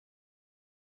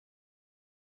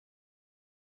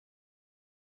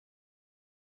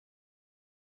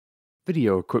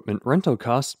Video equipment rental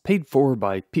costs paid for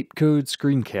by Peepcode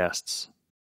Screencasts.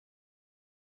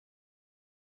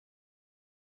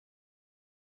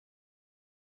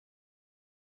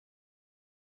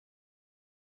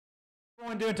 What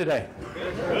are you doing today?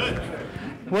 Good.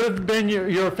 What have been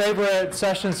your favorite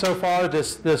sessions so far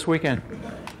this weekend?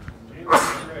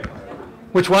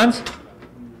 Which ones?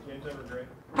 Games over great.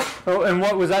 Oh, and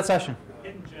what was that session?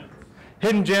 Hidden gems.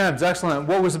 Hidden gems, excellent.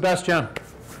 What was the best gem?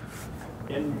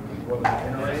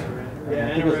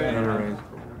 NRA.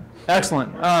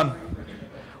 Excellent.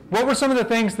 What were some of the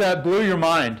things that blew your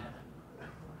mind?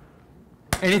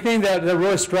 Anything that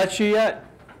really stretched you yet?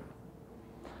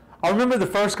 I remember the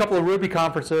first couple of Ruby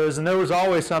conferences, and there was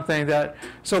always something that.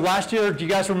 So last year, do you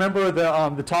guys remember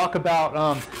the talk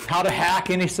about how to hack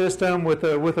any system with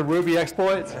the Ruby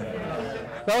exploits?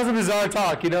 That was a bizarre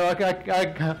talk. You know,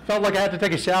 I felt like I had to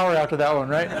take a shower after that one,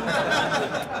 right?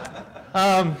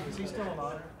 Is he still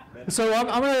alive? So I'm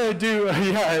going to do.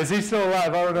 Yeah, is he still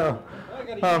alive? I don't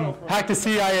know. Hack the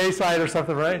CIA site or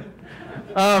something, right?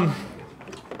 I'm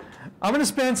going to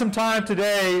spend some time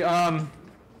today.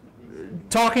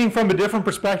 Talking from a different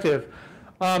perspective.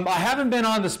 I haven't been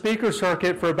on the speaker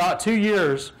circuit for about 2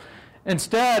 years.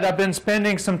 Instead, I've been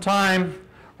spending some time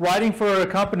writing for a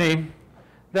company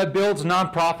that builds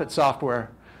nonprofit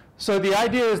software. So the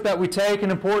idea is that we take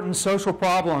an important social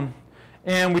problem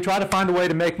and we try to find a way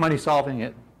to make money solving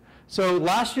it. So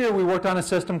last year we worked on a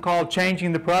system called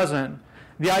Changing the Present.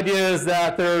 The idea is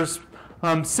that there's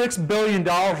 $6 billion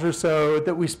or so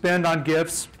that we spend on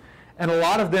gifts, and a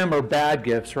lot of them are bad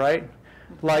gifts, right?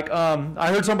 Like,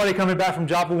 I heard somebody coming back from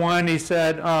Java 1, he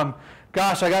said,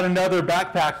 gosh, I got another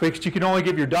backpack because you can only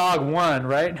give your dog one,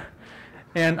 right?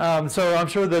 And so I'm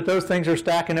sure that those things are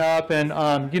stacking up,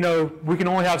 and, you know, we can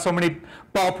only have so many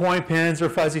ballpoint pens or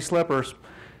fuzzy slippers.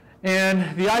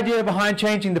 And the idea behind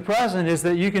Changing the Present is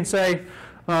that you can say,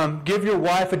 give your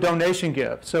wife a donation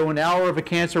gift, so an hour of a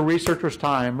cancer researcher's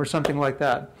time or something like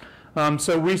that.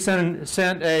 So we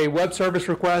sent a web service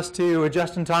request to a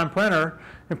just-in-time printer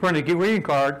and print a greeting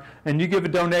card, and you give a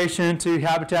donation to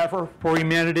Habitat for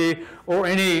Humanity or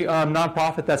any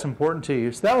nonprofit that's important to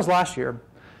you. So that was last year.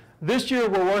 This year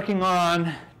we're working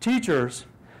on teachers.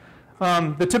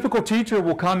 The typical teacher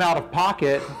will come out of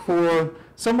pocket for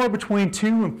somewhere between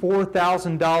 $2,000 and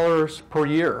 $4,000 per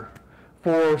year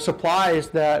for supplies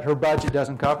that her budget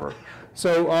doesn't cover.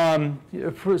 So,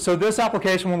 so this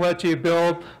application will let you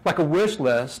build like a wish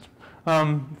list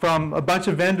from a bunch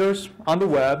of vendors on the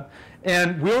web,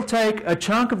 and we'll take a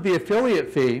chunk of the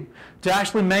affiliate fee to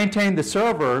actually maintain the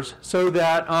servers so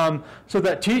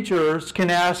that teachers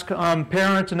can ask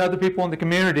parents and other people in the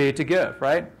community to give,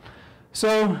 right?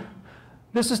 So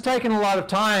this has taken a lot of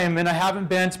time, and I haven't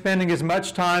been spending as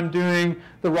much time doing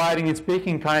the writing and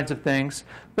speaking kinds of things.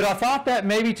 But I thought that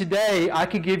maybe today I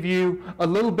could give you a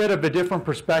little bit of a different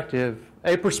perspective,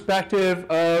 a perspective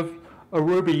of a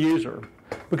Ruby user,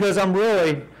 because I'm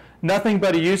really nothing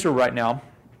but a user right now.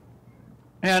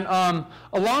 And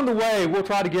along the way, we'll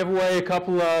try to give away a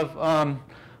couple of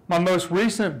my most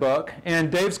recent book,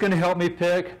 and Dave's going to help me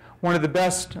pick one of the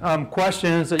best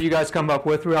questions that you guys come up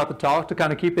with throughout the talk to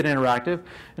kind of keep it interactive.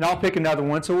 And I'll pick another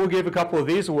one, so we'll give a couple of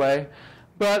these away.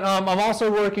 But I'm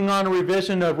also working on a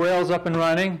revision of Rails Up and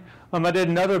Running. I did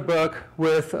another book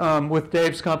with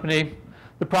Dave's company,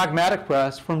 The Pragmatic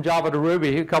Press, from Java to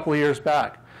Ruby a couple of years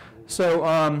back.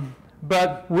 So,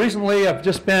 but recently I've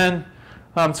just been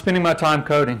spending my time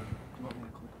coding.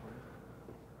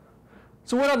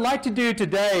 So what I'd like to do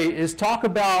today is talk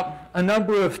about a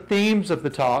number of themes of the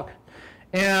talk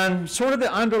and sort of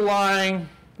the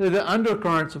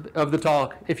undercurrents of the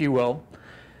talk, if you will.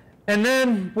 And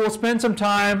then we'll spend some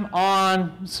time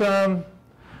on some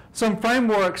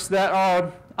frameworks that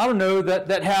are, I don't know,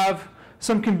 that have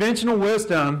some conventional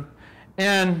wisdom,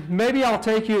 and maybe I'll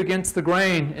take you against the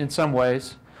grain in some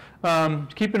ways,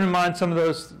 keeping in mind some of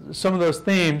those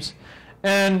themes.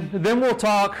 And then we'll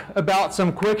talk about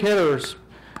some quick hitters,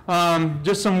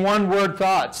 just some one-word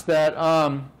thoughts that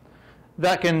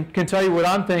can tell you what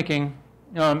I'm thinking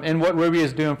and what Ruby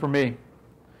is doing for me.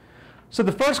 So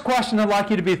the first question I'd like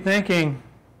you to be thinking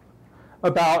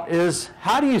about is,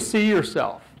 how do you see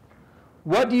yourself?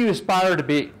 What do you aspire to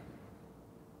be?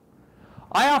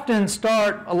 I often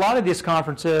start a lot of these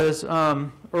conferences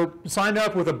or sign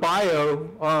up with a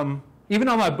bio, even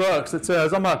on my books, that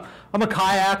says I'm a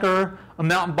kayaker, a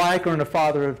mountain biker, and a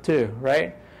father of two,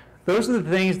 right? Those are the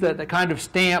things that kind of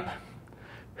stamp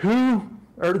who,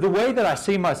 or the way that I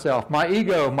see myself, my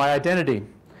ego, my identity.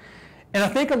 And I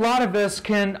think a lot of us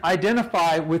can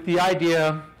identify with the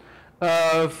idea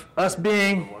of us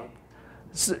being,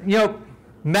 you know,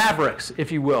 mavericks,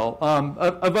 if you will,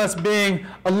 of us being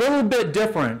a little bit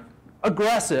different,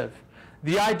 aggressive.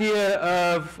 The idea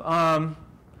of,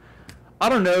 I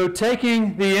don't know,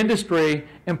 taking the industry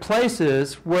in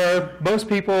places where most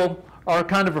people are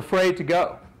kind of afraid to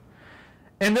go.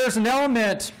 And there's an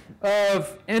element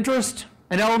of interest,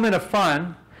 an element of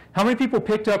fun. How many people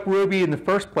picked up Ruby in the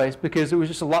first place because it was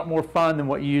just a lot more fun than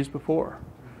what you used before?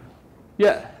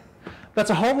 Yeah. That's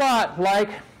a whole lot like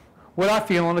what I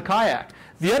feel on the kayak.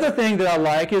 The other thing that I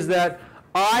like is that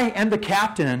I am the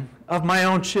captain of my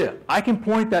own ship. I can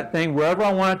point that thing wherever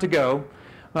I want it to go,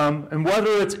 and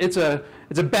whether it's a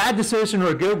bad decision or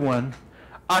a good one,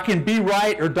 I can be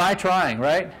right or die trying,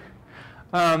 right?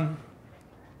 And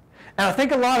I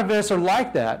think a lot of us are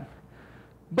like that.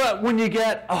 But when you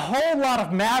get a whole lot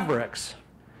of mavericks,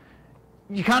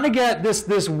 you kind of get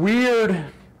this weird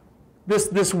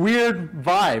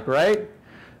vibe, right?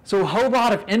 So a whole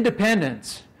lot of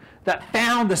independents that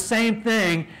found the same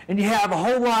thing, and you have a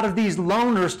whole lot of these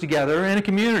loners together in a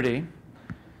community,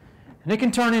 and it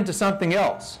can turn into something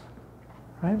else,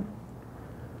 right?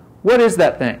 What is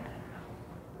that thing?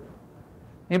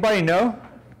 Anybody know?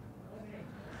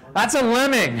 That's a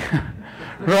lemming,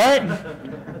 right?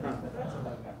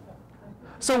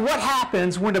 So what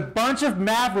happens when a bunch of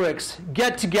mavericks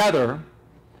get together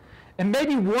and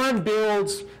maybe one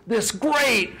builds this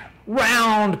great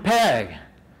round peg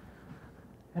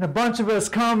and a bunch of us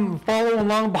come follow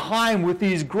along behind with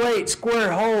these great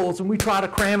square holes and we try to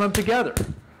cram them together,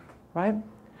 right?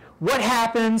 What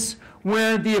happens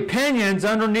when the opinions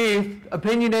underneath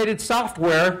opinionated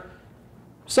software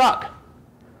suck,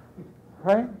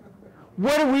 right?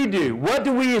 What do we do? What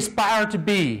do we aspire to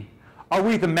be? Are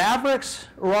we the mavericks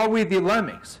or are we the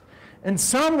lemmings? In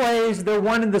some ways, they're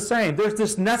one and the same. There's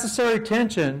this necessary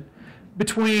tension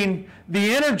between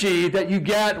the energy that you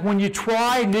get when you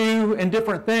try new and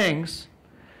different things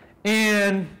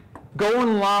and going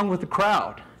along with the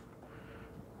crowd,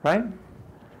 right?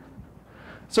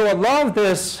 So I love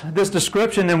this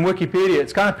description in Wikipedia.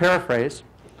 It's kind of paraphrased.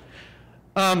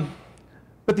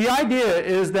 But the idea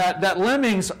is that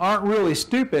lemmings aren't really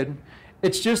stupid.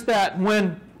 It's just that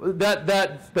when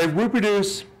that they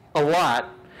reproduce a lot,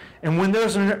 and when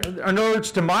there's an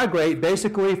urge to migrate,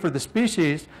 basically for the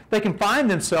species, they can find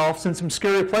themselves in some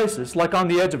scary places, like on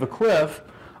the edge of a cliff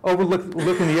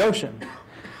overlooking the ocean.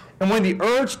 And when the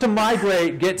urge to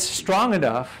migrate gets strong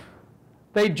enough,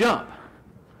 they jump.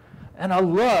 And I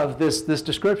love this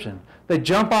description. They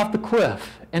jump off the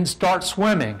cliff and start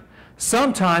swimming,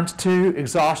 sometimes to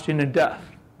exhaustion and death.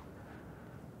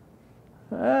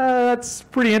 That's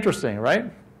pretty interesting,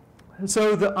 right? And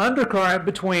so the undercurrent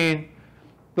between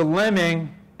the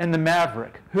lemming and the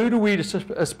maverick, who do we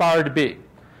aspire to be?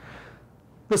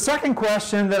 The second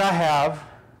question that I have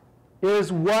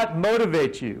is, what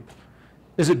motivates you?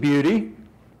 Is it beauty?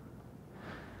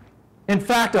 In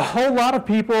fact, a whole lot of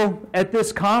people at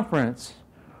this conference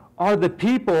are the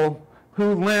people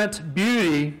who lent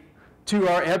beauty to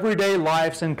our everyday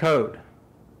lives and code,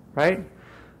 right?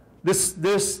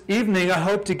 This evening, I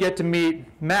hope to get to meet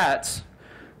Matt,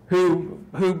 who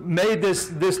made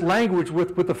this language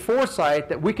with the foresight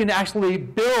that we can actually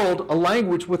build a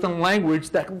language within a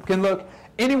language that can look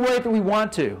any way that we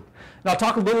want to. And I'll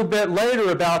talk a little bit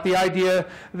later about the idea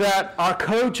that our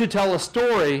code should tell a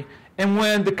story, and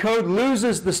when the code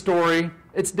loses the story,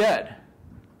 it's dead.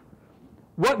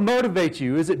 What motivates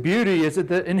you? Is it beauty? Is it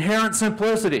the inherent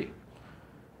simplicity?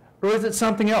 Or is it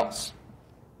something else?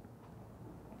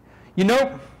 You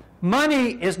know,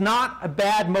 money is not a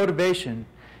bad motivation.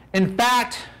 In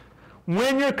fact,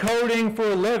 when you're coding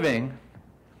for a living,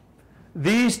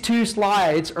 these two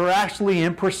slides are actually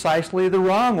in precisely the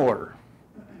wrong order.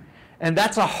 And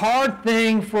that's a hard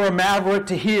thing for a maverick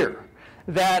to hear,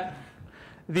 that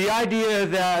the idea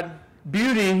that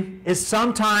beauty is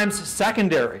sometimes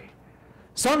secondary.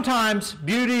 Sometimes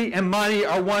beauty and money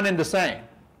are one and the same,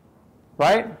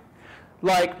 right?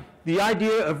 Like the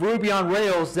idea of Ruby on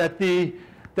Rails that the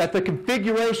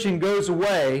configuration goes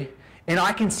away and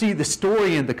I can see the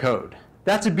story in the code.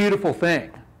 That's a beautiful thing.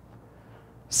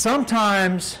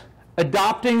 Sometimes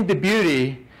adopting the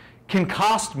beauty can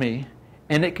cost me,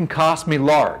 and it can cost me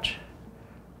large,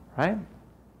 right?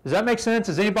 Does that make sense?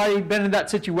 Has anybody been in that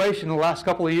situation in the last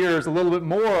couple of years a little bit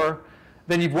more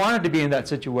than you've wanted to be in that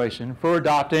situation for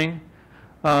adopting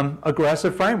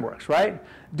aggressive frameworks, right?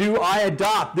 Do I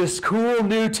adopt this cool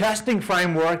new testing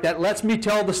framework that lets me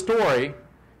tell the story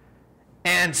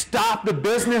and stop the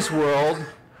business world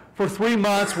for 3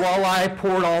 months while I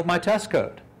port all of my test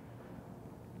code?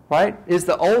 Right? Is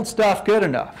the old stuff good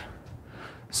enough?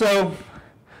 So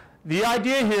the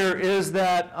idea here is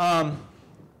that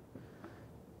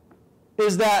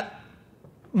is that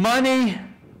money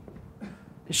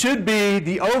should be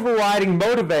the overriding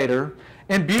motivator,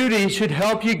 and beauty should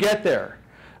help you get there.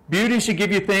 Beauty should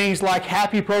give you things like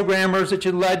happy programmers that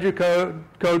should let your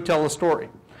code tell a story.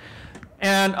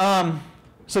 And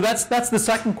so that's the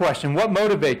second question. What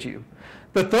motivates you?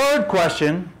 The third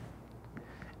question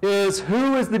is,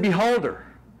 who is the beholder?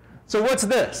 So what's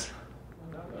this?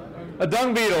 A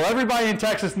dung beetle. Everybody in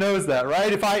Texas knows that,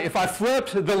 right? If I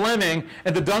flipped the lemming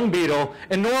and the dung beetle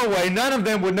in Norway, none of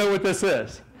them would know what this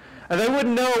is. And they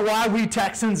wouldn't know why we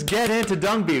Texans get into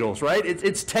dung beetles, right?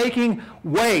 It's taking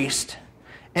waste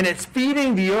and it's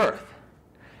feeding the earth.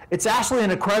 It's actually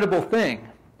an incredible thing.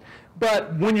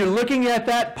 But when you're looking at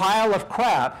that pile of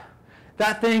crap,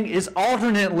 that thing is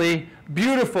alternately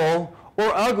beautiful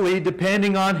or ugly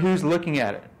depending on who's looking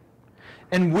at it.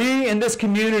 And we in this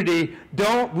community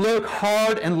don't look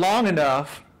hard and long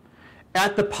enough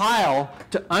at the pile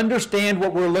to understand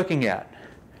what we're looking at.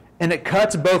 And it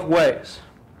cuts both ways.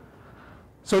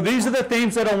 So these are the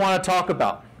themes that I want to talk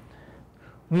about.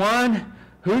 One,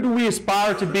 who do we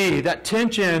aspire to be? That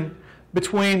tension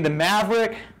between the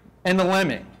maverick and the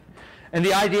lemming. And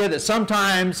the idea that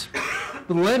sometimes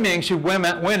the lemming should win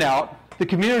out, the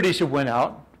community should win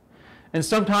out, and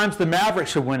sometimes the maverick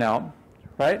should win out,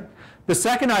 right? The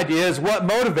second idea is what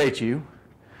motivates you,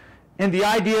 and the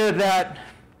idea that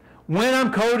when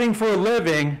I'm coding for a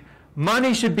living,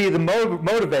 money should be the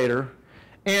motivator,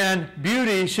 and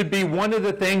beauty should be one of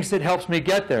the things that helps me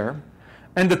get there.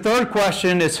 And the third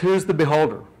question is, who's the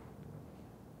beholder?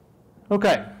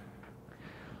 Okay.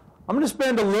 I'm going to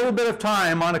spend a little bit of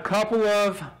time on a couple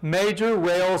of major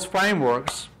Rails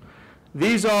frameworks.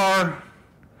 These are,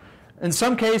 in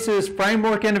some cases,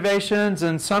 framework innovations.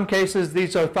 In some cases,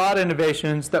 these are thought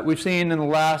innovations that we've seen in the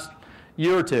last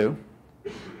year or two.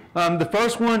 The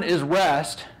first one is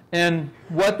REST and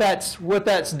what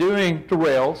that's doing to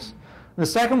Rails. The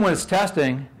second one is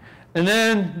testing. And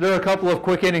then there are a couple of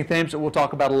quick hitting themes that we'll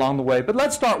talk about along the way. But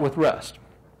let's start with REST.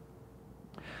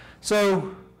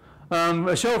 So,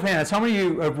 a show of hands, how many of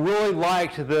you have really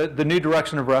liked the new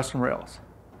direction of REST and Rails?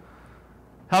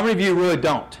 How many of you really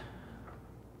don't?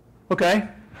 Okay.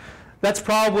 That's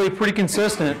probably pretty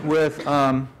consistent with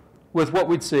what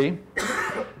we'd see.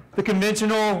 The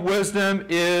conventional wisdom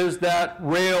is that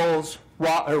REST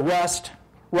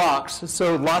rocks,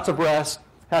 so lots of REST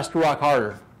has to rock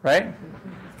harder, right?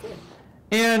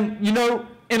 And, you know,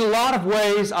 in a lot of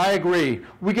ways, I agree.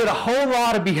 We get a whole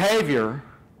lot of behavior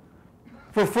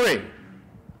for free,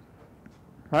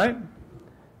 right?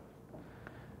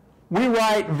 We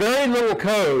write very little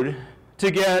code to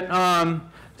get all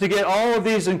of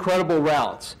these incredible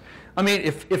routes. I mean,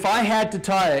 if I had to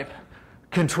type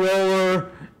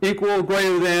controller equal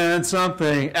greater than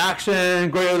something, action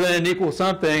greater than equal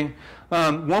something,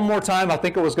 one more time, I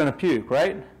think I was going to puke,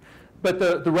 right? But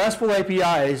the RESTful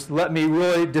APIs let me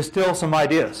really distill some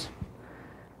ideas.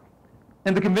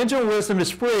 And the conventional wisdom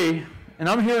is free, and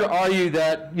I'm here to argue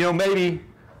that, you know, maybe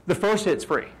the first hit's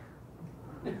free,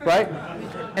 right?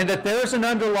 And that there's an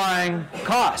underlying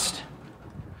cost.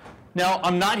 Now,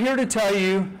 I'm not here to tell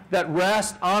you that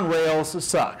REST on Rails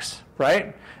sucks,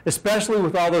 right? Especially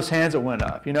with all those hands that went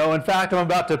up. You know, in fact, I'm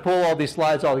about to pull all these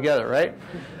slides all together, right?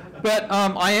 But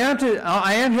I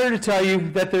am here to tell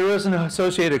you that there is an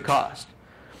associated cost.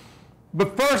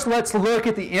 But first, let's look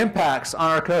at the impacts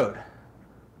on our code.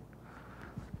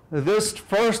 This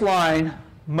first line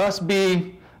must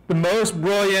be the most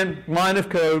brilliant line of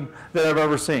code that I've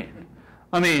ever seen.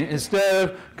 I mean, instead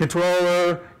of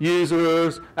controller,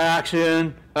 users,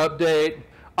 action, update,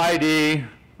 ID,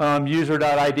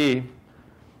 user.id,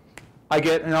 I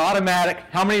get an automatic,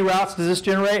 how many routes does this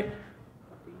generate?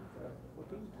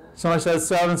 Somebody says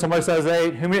 7, somebody says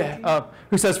 8.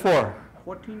 Who says 4?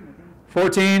 14.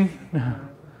 14?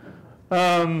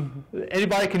 Can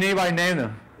anybody name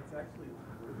them? It's actually,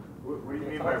 what do you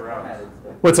mean by routes?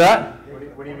 What's that?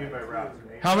 What do you mean by routes?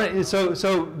 How many?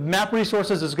 So map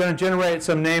resources is going to generate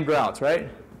some named routes, right?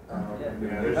 Yeah,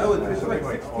 there's something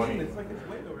like 20. It's like it's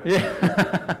way over.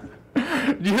 Yeah.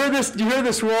 Do you hear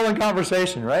this rolling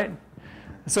conversation, right?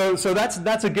 So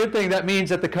that's a good thing. That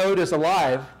means that the code is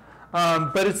alive,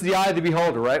 but it's the eye of the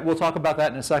beholder, right? We'll talk about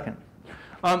that in a second.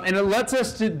 And it lets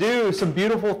us to do some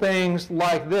beautiful things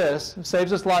like this. It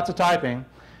saves us lots of typing.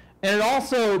 And it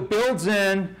also builds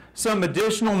in some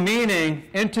additional meaning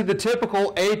into the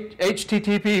typical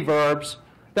HTTP verbs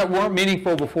that weren't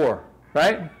meaningful before,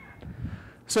 right?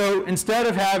 So instead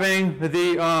of having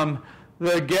the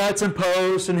gets and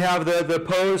posts and have the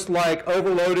post like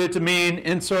overloaded to mean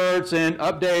inserts and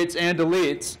updates and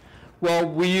deletes, well,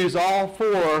 we use all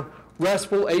 4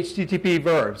 RESTful HTTP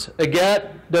verbs. A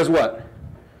get does what?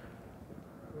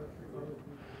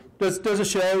 does a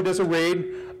show, does a read.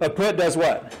 A put does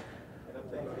what?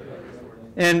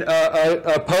 And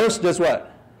a post does what?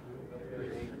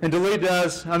 And delete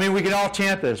does, I mean, we can all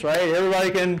chant this, right?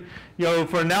 Everybody can, you know,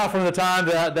 from the time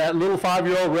that little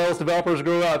 5-year-old Rails developers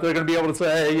grow up, they're going to be able to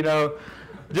say, you know,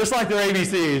 just like their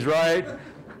ABCs, right?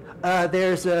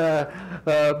 There's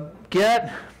a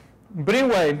get. But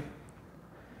anyway,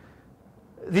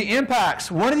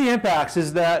 one of the impacts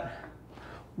is that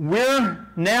we're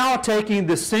now taking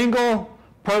the single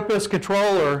purpose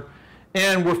controller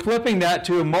and we're flipping that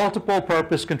to a multiple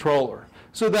purpose controller.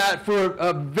 So that for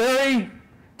a very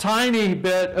tiny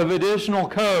bit of additional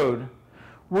code,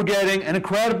 we're getting an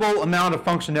incredible amount of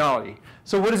functionality.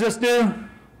 So what does this do?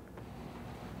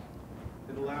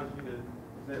 It allows you to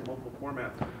set multiple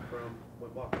formats from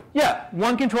one block. Yeah,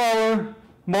 one controller,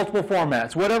 multiple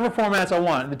formats, whatever formats I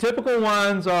want. The typical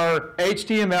ones are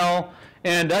HTML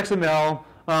and XML,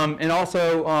 and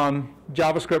also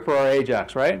JavaScript for our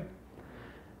Ajax, right?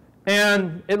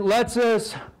 And it lets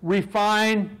us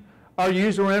refine our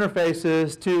user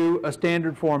interfaces to a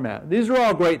standard format. These are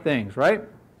all great things, right?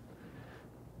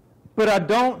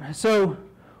 But so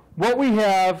what we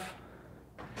have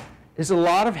is a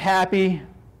lot of happy,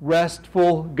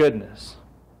 restful goodness.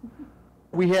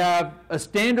 We have a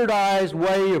standardized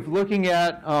way of looking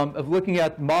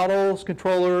at models,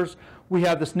 controllers. We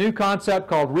have this new concept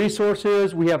called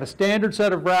resources. We have a standard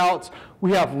set of routes.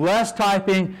 We have less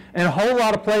typing and a whole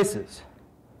lot of places,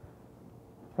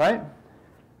 right?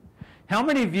 How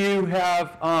many of you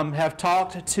have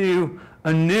talked to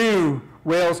a new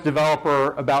Rails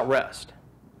developer about REST?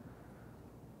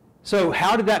 So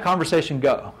how did that conversation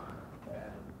go?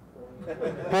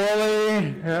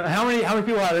 Poorly. How many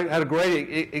people had a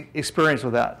great experience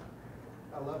with that?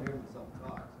 I love hearing myself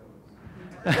talk.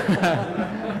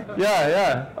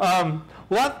 Yeah.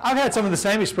 Well, I've had some of the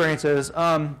same experiences.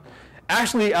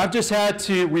 Actually, I've just had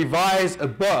to revise a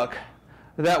book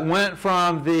that went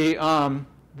from the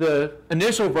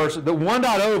initial version, the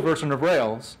 1.0 version of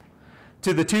Rails,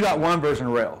 to the 2.1 version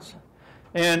of Rails.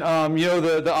 And you know,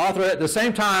 the author at the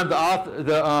same time,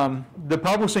 the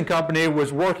publishing company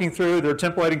was working through their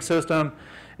templating system,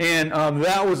 and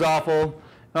that was awful.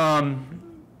 So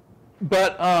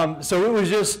it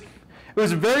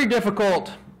was a very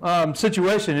difficult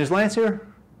situation. Is Lance here?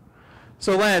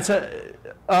 So Lance,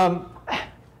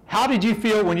 how did you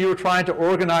feel when you were trying to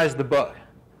organize the book?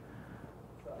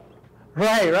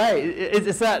 Right.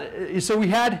 It's that. So we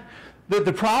had.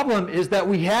 The problem is that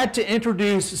we had to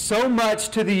introduce so much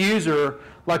to the user,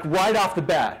 like right off the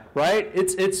bat, right?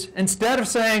 It's instead of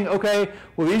saying, okay,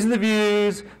 well, these are the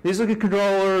views, these are the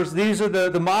controllers, these are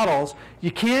the models, you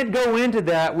can't go into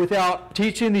that without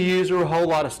teaching the user a whole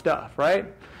lot of stuff, right?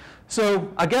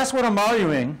 So I guess what I'm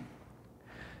arguing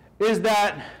is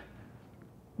that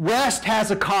REST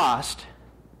has a cost.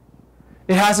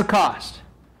 It has a cost.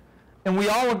 And we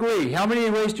all agree. How many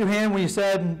raised your hand when I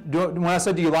said,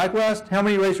 do you like REST? How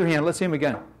many raised your hand? Let's see them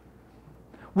again.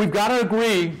 We've got to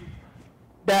agree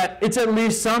that it's at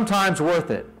least sometimes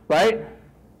worth it, right?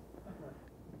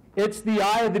 It's the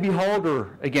eye of the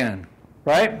beholder again,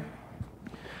 right?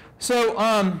 So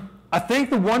I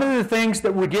think that one of the things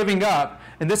that we're giving up,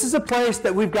 and this is a place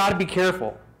that we've got to be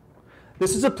careful.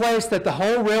 This is a place that the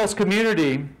whole Rails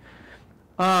community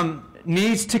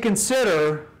needs to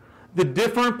consider the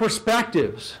different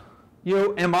perspectives. You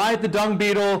know, am I the dung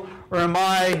beetle or am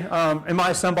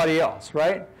I somebody else,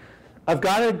 right? I've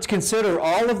got to consider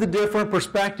all of the different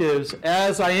perspectives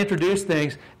as I introduce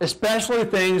things, especially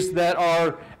things that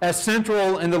are as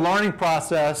central in the learning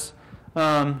process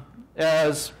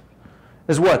as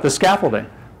what? The scaffolding,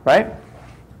 right?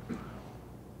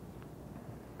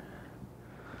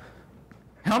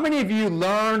 How many of you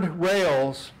learned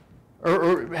Rails,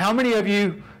 or how many of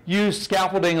you used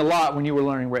scaffolding a lot when you were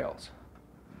learning Rails?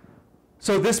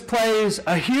 So this plays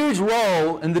a huge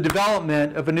role in the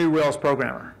development of a new Rails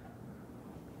programmer.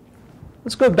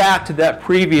 Let's go back to that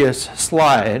previous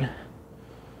slide.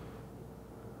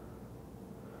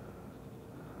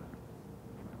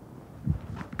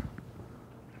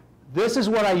 This is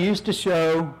what I used to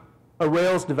show a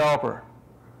Rails developer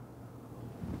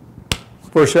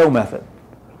for a show method.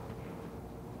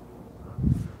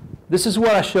 This is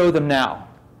what I show them now.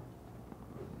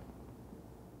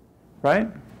 Right?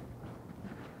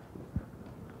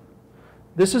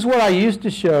 This is what I used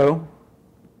to show,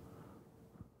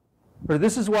 or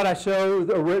this is what I show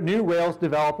a new Rails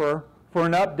developer for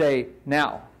an update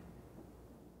now.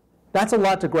 That's a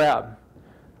lot to grab.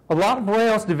 A lot of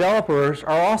Rails developers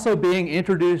are also being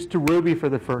introduced to Ruby for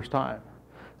the first time.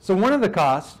 So one of the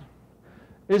costs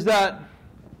is that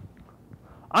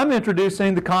I'm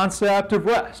introducing the concept of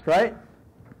REST, right?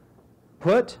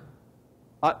 put,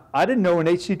 I didn't know an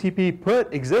HTTP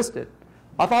put existed.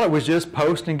 I thought it was just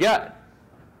post and get,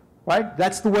 right?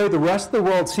 That's the way the rest of the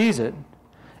world sees it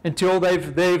until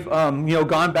they've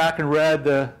gone back and read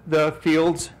the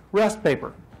Fields REST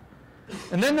paper.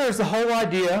 And then there's the whole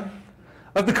idea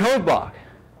of the code block.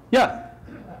 Yeah.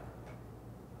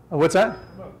 What's that?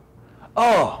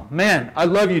 Oh, man, I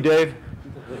love you, Dave.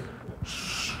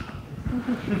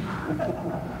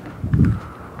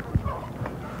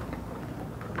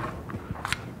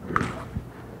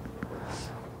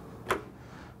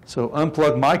 So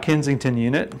unplug my Kensington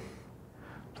unit,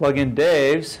 plug in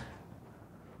Dave's.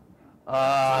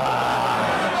 I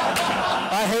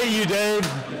hate you, Dave.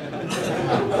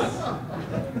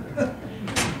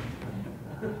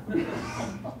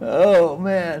 Oh,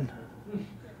 man.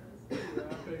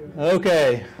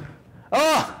 Okay.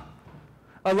 Oh,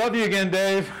 I love you again,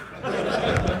 Dave.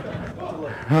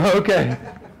 Okay.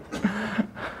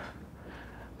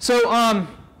 So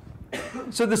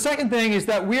the second thing is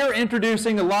that we are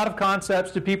introducing a lot of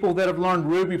concepts to people that have learned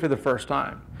Ruby for the first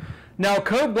time. Now,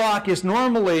 code block is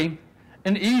normally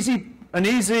an easy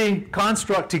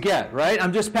construct to get, right?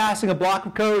 I'm just passing a block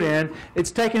of code in.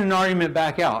 It's taking an argument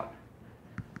back out.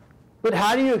 But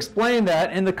how do you explain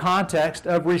that in the context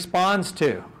of responds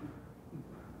to?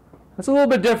 That's a little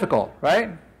bit difficult,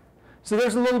 right? So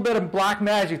there's a little bit of black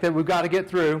magic that we've got to get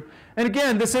through. And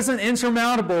again, this isn't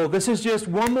insurmountable. This is just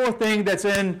one more thing that's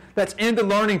in the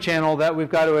learning channel that we've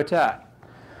got to attack.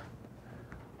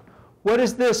 What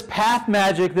is this path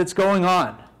magic that's going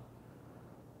on?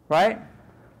 Right?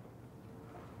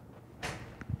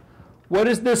 What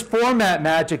is this format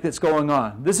magic that's going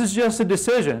on? This is just a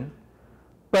decision,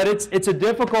 but it's in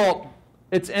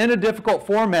a difficult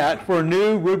format for a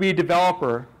new Ruby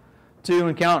developer to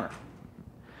encounter.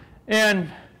 And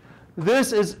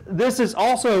this is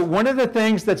also one of the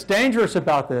things that's dangerous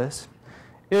about this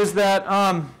is that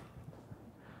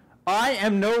I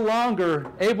am no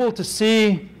longer able to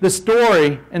see the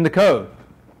story in the code.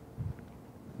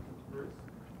 Bruce?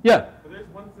 Yeah. But there's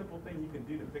one simple thing you can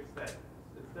do to fix that.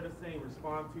 Instead of saying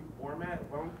respond to format,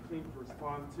 why don't you change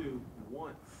respond to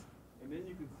once? And then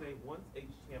you can say once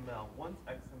HTML, once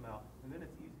XML, and then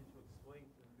it's easy to explain to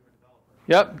the newer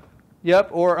developer. Yep.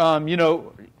 Or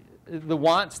the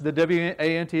wants, the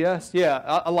WANTS. Yeah,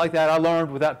 I like that. I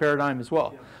learned with that paradigm as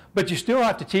well. Yeah. But you still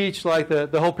have to teach like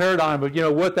the whole paradigm of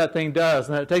what that thing does,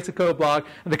 and it takes a code block,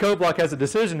 and the code block has a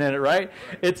decision in it, right?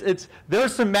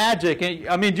 There's some magic.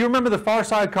 I mean, do you remember the Far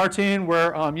Side cartoon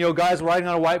where guys writing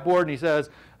on a whiteboard and he says,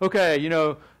 okay,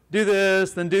 do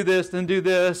this, then do this, then do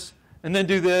this, and then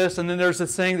do this, and then there's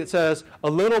this thing that says a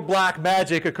little black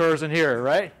magic occurs in here,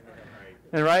 right?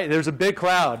 And there's a big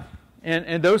cloud,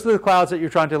 and those are the clouds that you're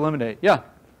trying to eliminate. Yeah.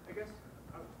 I guess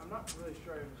I'm not really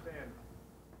sure I understand.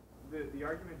 The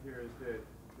argument here is that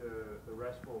the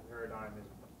RESTful paradigm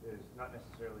is not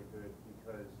necessarily good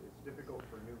because it's difficult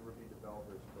for new Ruby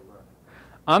developers to learn.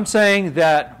 I'm saying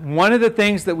that one of the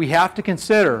things that we have to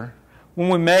consider when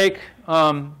we make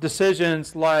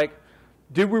decisions like,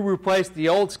 do we replace the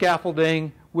old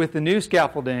scaffolding with the new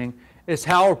scaffolding, is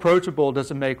how approachable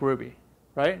does it make Ruby,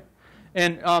 right?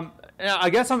 And I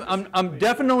guess I'm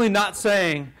definitely not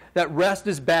saying that REST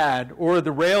is bad or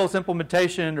the Rails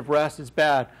implementation of REST is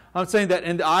bad. I'm saying that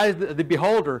in the eyes of the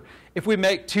beholder, if we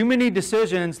make too many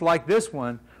decisions like this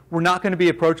one, we're not going to be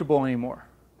approachable anymore.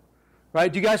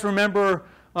 Right? Do you guys remember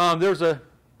there's a...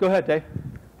 Go ahead, Dave.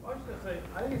 I was just going to say,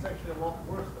 I think it's actually a lot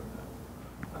worse than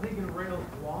that. I think in Rails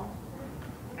 1,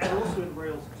 and also in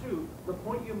Rails 2, the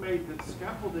point you made that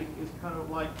scaffolding is kind of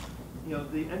like,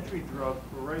 the entry drug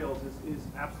for Rails is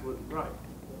absolutely right.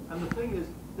 And the thing is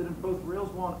that in both Rails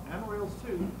 1 and Rails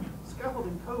 2,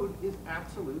 scaffolding code is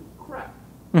absolute crap.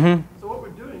 Mm-hmm. So what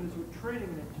we're doing is we're training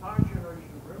an entire generation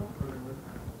of Rails programmers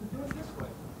to do it this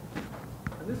way.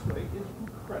 And this way is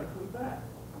incredibly bad.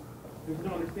 People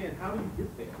don't understand, how do you get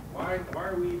there? Why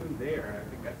are we even there? And I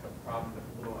think that's the problem that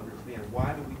people don't understand.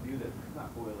 Why do we do this? It's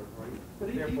not boilerplate.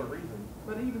 It's there for a reason.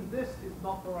 But even this is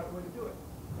not the right way to do it.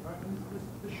 Right? And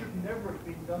this should never have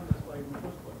been done this way in the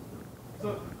first place.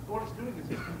 So what it's doing is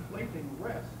it's conflating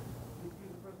REST with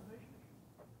user presentation.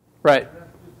 Right. And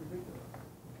that's just ridiculous.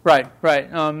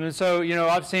 Right. So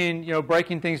I've seen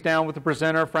breaking things down with the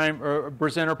presenter frame or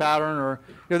presenter pattern, or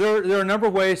there are a number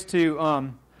of ways to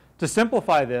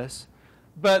simplify this,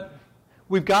 but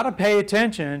we've got to pay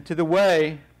attention to the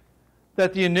way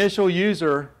that the initial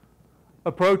user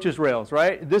approaches Rails.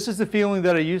 Right. This is the feeling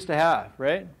that I used to have.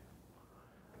 Right.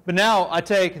 But now I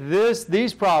take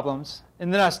these problems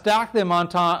and then I stack them on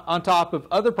top of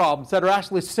other problems that are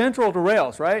actually central to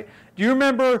Rails, right? Do you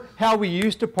remember how we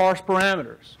used to parse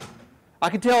parameters? I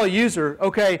can tell a user,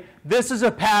 okay, this is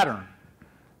a pattern.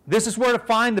 This is where to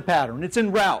find the pattern. It's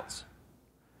in routes.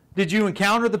 Did you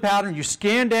encounter the pattern? You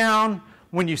scan down.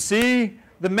 When you see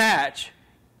the match,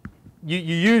 you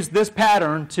use this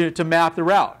pattern to map the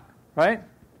route, right?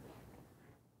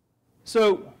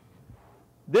 So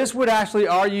this would actually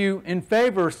argue in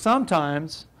favor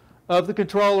sometimes of the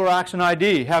controller action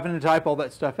ID, having to type all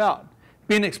that stuff out.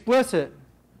 Being explicit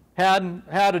had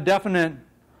a definite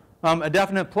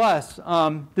plus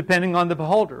depending on the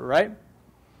beholder, right?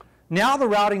 Now the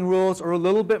routing rules are a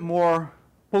little bit more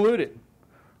polluted.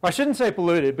 I shouldn't say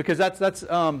polluted because that's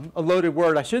a loaded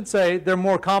word. I should say they're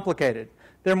more complicated.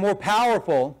 They're more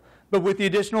powerful, but with the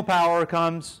additional power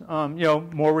comes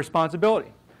more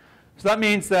responsibility. So that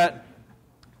means that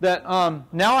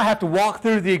now I have to walk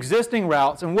through the existing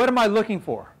routes, and what am I looking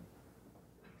for?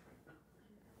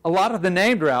 A lot of the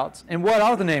named routes, and what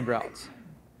are the named routes?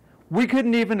 We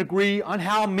couldn't even agree on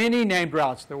how many named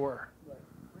routes there were.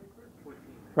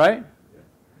 Right?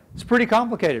 It's pretty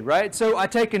complicated, right? So I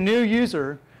take a new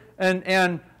user,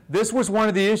 and this was one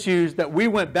of the issues that we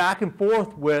went back and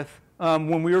forth with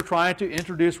when we were trying to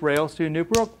introduce Rails to a new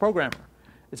programmer.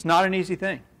 It's not an easy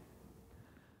thing.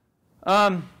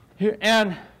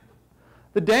 And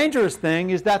the dangerous thing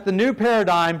is that the new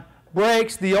paradigm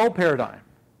breaks the old paradigm.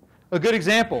 A good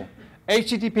example,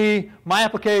 HTTP, my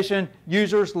application,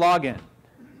 users, login.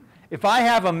 If I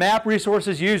have a map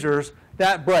resources users,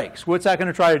 that breaks. What's that going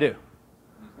to try to do?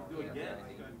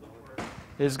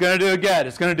 It's going to do a get.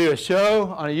 It's going to do a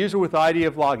show on a user with the ID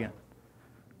of login.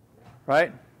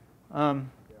 Right? And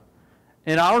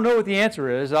I don't know what the answer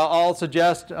is. I'll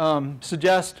suggest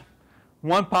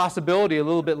one possibility a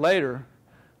little bit later.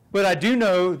 But I do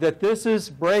know that this is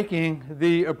breaking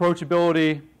the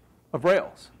approachability of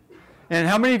Rails. And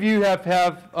how many of you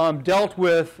have dealt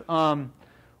with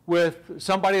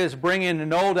somebody that's bringing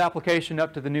an old application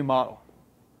up to the new model?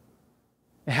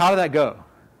 And how did that go?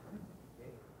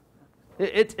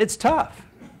 It's tough.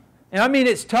 And I mean,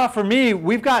 it's tough for me.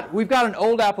 We've got an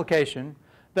old application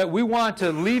that we want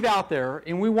to leave out there,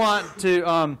 and we want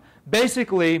to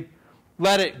basically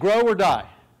let it grow or die,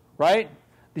 right?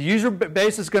 The user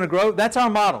base is going to grow. That's our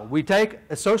model. We take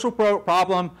a social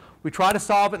problem, we try to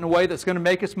solve it in a way that's going to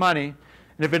make us money.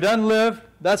 And if it doesn't live,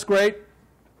 that's great.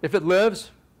 If it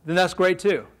lives, then that's great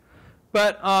too.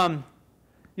 But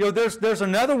there's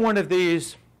another one of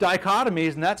these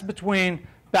dichotomies, and that's between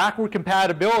backward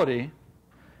compatibility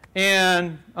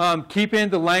and keeping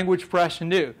the language fresh and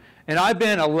new. And I've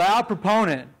been a loud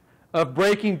proponent of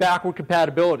breaking backward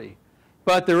compatibility,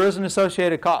 but there is an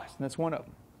associated cost, and that's one of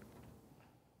them.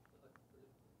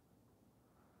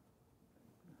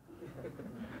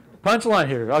 Punchline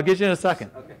here. I'll get you in a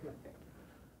second.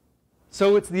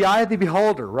 So it's the eye of the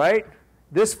beholder, right?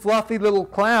 This fluffy little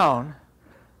clown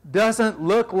doesn't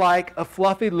look like a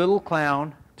fluffy little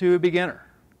clown to a beginner.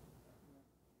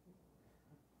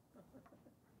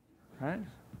 Right?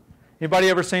 Anybody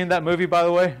ever seen that movie, by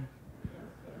the way?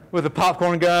 With the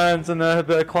popcorn guns and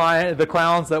the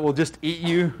clowns that will just eat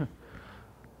you?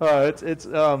 It's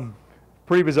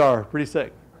pretty bizarre, pretty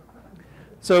sick.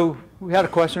 So we had a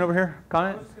question over here.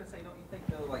 Comment? I was just going to say, don't you think,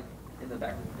 though, like in the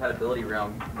backward compatibility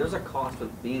realm, there's a cost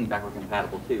of being backward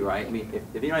compatible too, right? I mean, if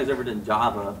anybody's ever done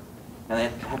Java and they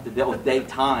have to deal with date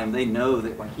time, they know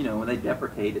that, like, when they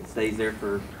deprecate, it stays there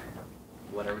for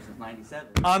whatever since '97.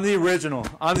 I'm the original.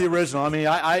 I mean,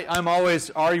 I'm always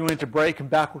arguing to break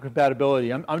backward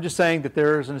compatibility. I'm just saying that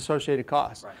there is an associated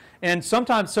cost. Right. And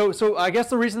sometimes, so I guess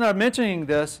the reason that I'm mentioning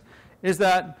this is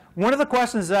that one of the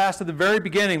questions asked at the very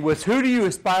beginning was, who do you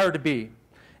aspire to be?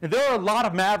 And there are a lot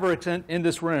of mavericks in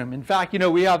this room. In fact,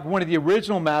 we have one of the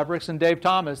original mavericks in Dave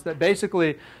Thomas that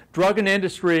basically drug an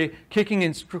industry kicking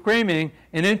and screaming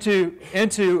and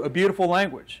into a beautiful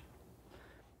language.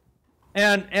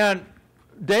 And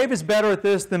Dave is better at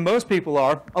this than most people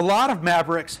are. A lot of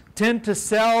mavericks tend to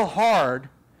sell hard.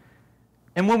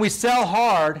 And when we sell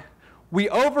hard, we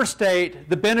overstate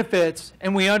the benefits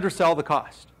and we undersell the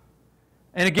cost.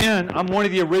 And again, I'm one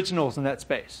of the originals in that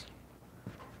space.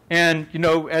 And,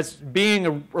 as being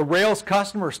a Rails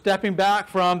customer, stepping back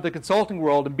from the consulting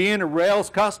world and being a Rails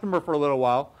customer for a little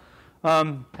while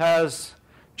has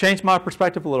changed my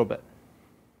perspective a little bit.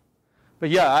 But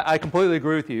yeah, I completely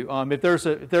agree with you. If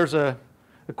there's a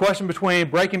question between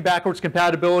breaking backwards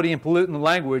compatibility and polluting the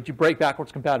language, you break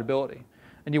backwards compatibility.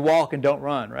 And you walk and don't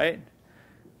run, right?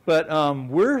 But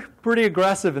we're pretty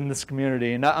aggressive in this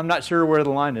community, and I'm not sure where the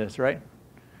line is, right?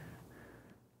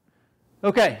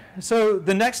 Okay, so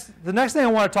the next thing I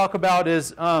want to talk about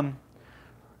is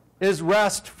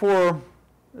REST for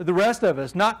the rest of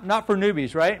us, not for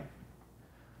newbies, right?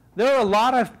 there are a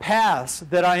lot of paths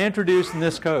that I introduced in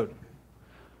this code.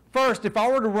 First, if I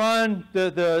were to run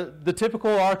the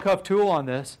typical RCuff tool on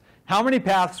this, how many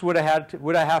paths would I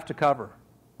have to cover,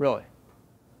 really?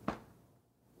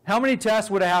 How many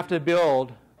tests would I have to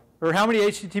build, or how many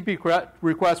HTTP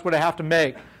requests would I have to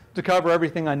make to cover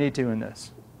everything I need to in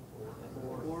this?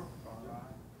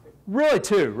 Really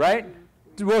 2, right?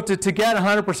 Well, to get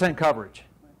 100% coverage.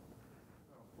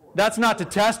 That's not to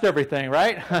test everything,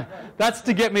 right? That's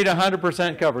to get me to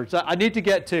 100% coverage. I need to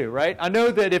get 2, right? I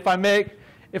know that if I make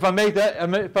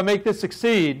this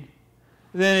succeed,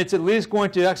 then it's at least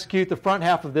going to execute the front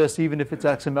half of this, even if it's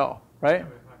XML, right?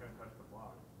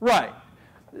 Right.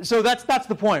 So that's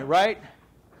the point, right?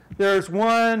 There's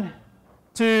 1,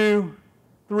 2,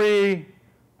 3,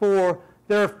 4.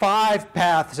 There are 5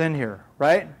 paths in here,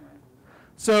 right?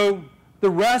 So the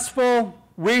RESTful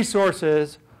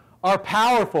resources are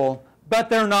powerful, but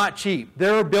they're not cheap.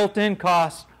 There are built-in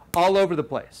costs all over the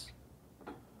place.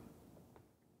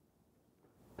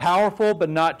 Powerful, but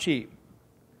not cheap.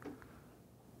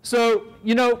 So,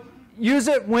 use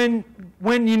it when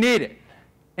you need it,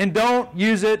 and don't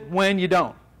use it when you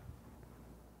don't.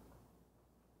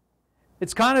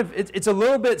 It's it's a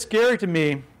little bit scary to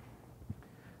me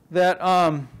that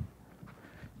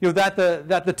that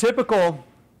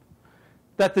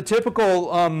the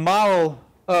typical model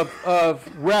of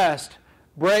REST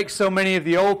breaks so many of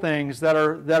the old things that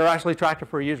are actually attractive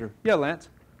for a user. Yeah, Lance.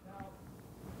 Now,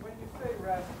 when you say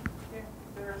REST,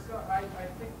 I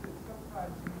think that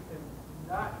sometimes you can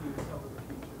not use some of the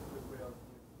features that Rails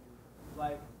gives you,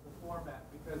 like the format,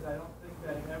 because I don't think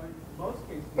that in most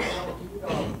cases you don't need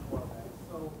all the formats.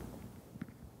 So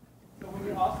when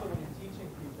you're teaching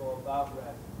people about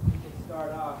REST, you can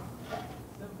start off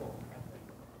simple, I think.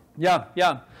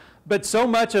 Yeah. But so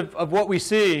much of what we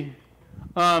see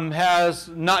has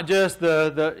not just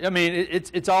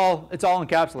it's all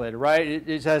encapsulated, right?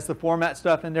 It has the format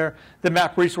stuff in there, the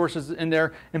map resources in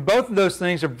there, and both of those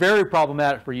things are very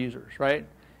problematic for users, right?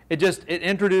 It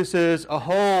introduces a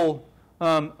whole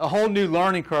new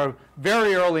learning curve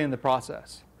very early in the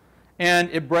process, and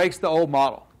it breaks the old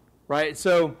model, right?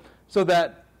 So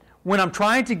that when I'm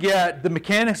trying to get the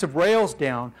mechanics of Rails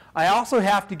down, I also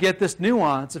have to get this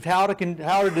nuance of how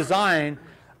to design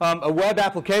a web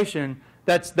application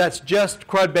that's just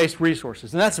CRUD-based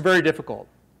resources, and that's very difficult.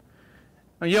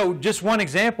 Just one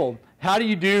example: how do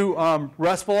you do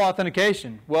RESTful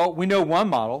authentication? Well, we know one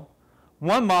model.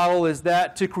 One model is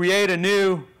that to create a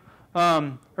new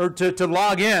or to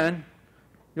log in,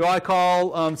 I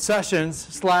call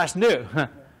sessions/new.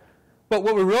 But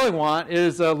what we really want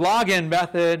is a login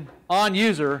method on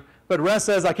user, but REST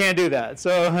says I can't do that.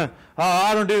 So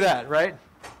I don't do that, right?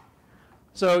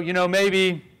 So,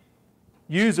 maybe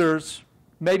users,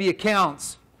 maybe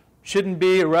accounts shouldn't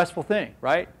be a RESTful thing,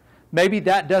 right? Maybe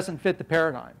that doesn't fit the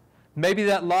paradigm. Maybe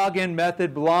that login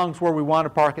method belongs where we want to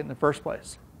park it in the first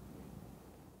place.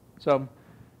 So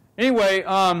anyway,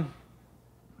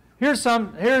 here's a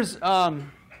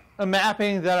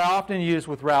mapping that I often use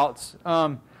with routes.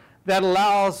 That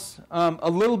allows a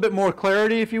little bit more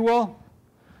clarity, if you will.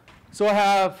 So I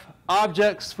have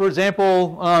objects, for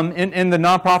example, in the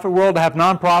nonprofit world, I have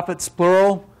nonprofits,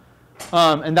 plural,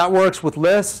 and that works with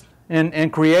lists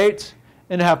and creates.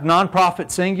 And I have nonprofit,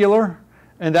 singular,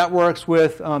 and that works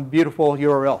with beautiful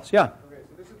URLs. Yeah? Okay,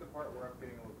 so this is the part where I'm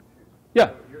getting a little confused. Yeah.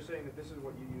 So you're saying that this is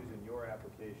what you use in your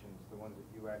applications, the ones that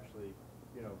you actually,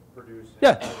 produce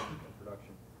Yeah. in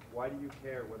production. Why do you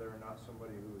care whether or not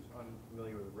somebody who is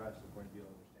unfamiliar with REST is going to be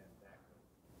able to understand that code?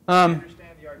 I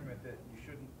understand the argument that you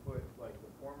shouldn't put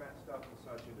the format stuff and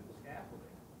such into the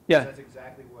scaffolding. Yeah. That's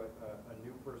exactly what a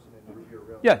new person in Ruby or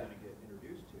Rails Yeah. is going to get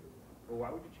introduced to. But why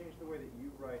would you change the way that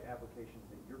you write applications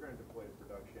that you're going to deploy to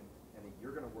production and that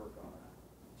you're going to work on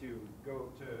to go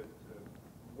to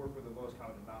work with the lowest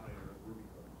common denominator of Ruby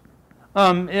code?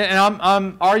 And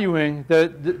I'm arguing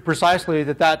that precisely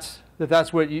that's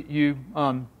what you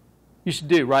should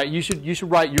do, right? You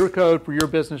should write your code for your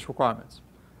business requirements.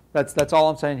 That's all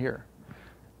I'm saying here.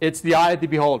 It's the eye of the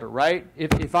beholder, right?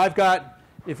 If I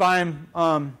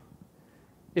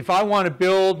want to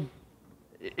build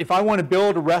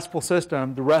a RESTful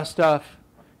system, the REST stuff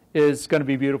is going to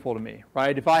be beautiful to me,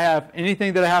 right? If I have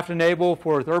anything that I have to enable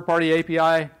for a third-party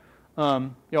API,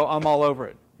 I'm all over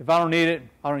it. If I don't need it,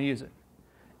 I don't use it.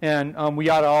 And we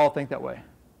ought to all think that way.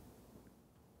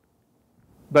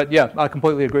 But yeah, I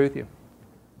completely agree with you.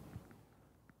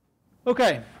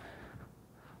 Okay,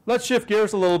 let's shift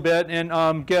gears a little bit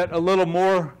and get a little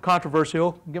more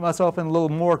controversial, get myself in a little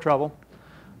more trouble.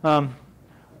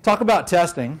 Talk about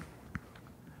testing.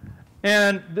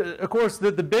 And of course,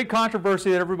 the big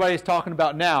controversy that everybody's talking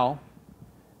about now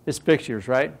is fixtures,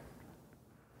 right?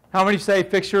 How many say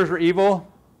fixtures are evil?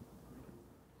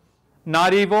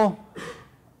 Not evil?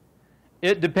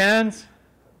 It depends,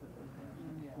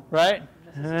 right?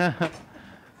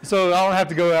 So I don't have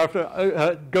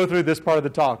to go through this part of the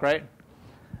talk, right?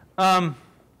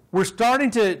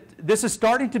 This is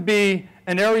starting to be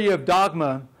an area of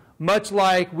dogma, much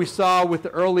like we saw with the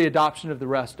early adoption of the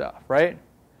REST stuff, right?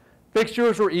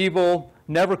 Fixtures were evil,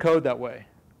 never code that way.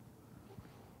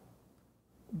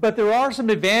 But there are some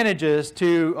advantages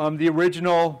to the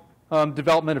original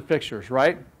development of fixtures,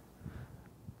 right?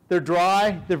 They're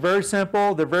dry, they're very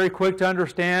simple, they're very quick to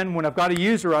understand. When I've got a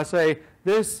user, I say,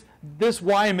 this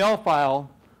YML file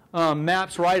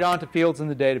maps right onto fields in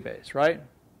the database, right?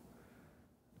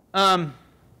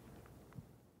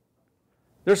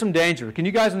 There's some danger. Can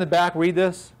you guys in the back read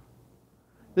this?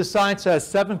 This sign says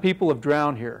 7 people have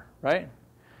drowned here, right?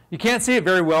 You can't see it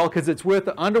very well because it's with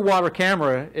an underwater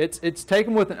camera. It's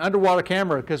taken with an underwater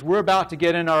camera because we're about to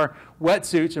get in our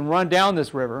wetsuits and run down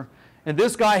this river. And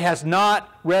this guy has not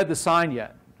read the sign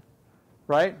yet,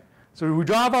 right? So we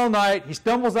drive all night. He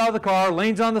stumbles out of the car,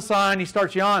 leans on the sign, he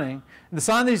starts yawning. And the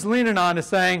sign that he's leaning on is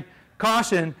saying,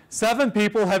 caution, 7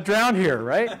 people have drowned here,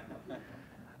 right?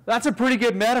 That's a pretty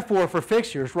good metaphor for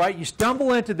fixtures, right? You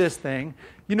stumble into this thing.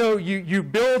 You know, you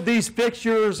build these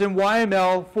fixtures in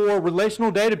YML for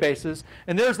relational databases,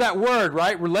 and there's that word,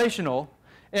 right, relational.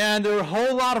 And there are a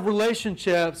whole lot of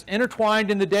relationships intertwined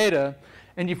in the data,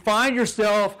 and you find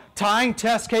yourself tying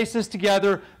test cases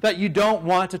together that you don't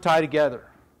want to tie together,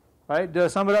 right? Did I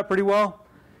sum it up pretty well?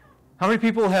 How many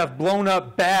people have blown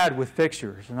up bad with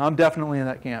fixtures? And I'm definitely in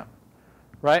that camp,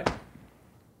 right?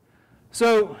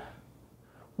 So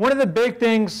one of the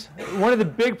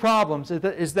big problems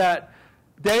is that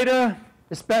data,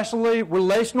 especially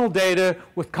relational data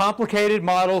with complicated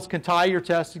models, can tie your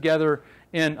tests together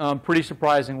in pretty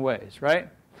surprising ways, right?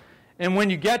 And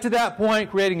when you get to that point,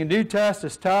 creating a new test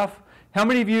is tough. How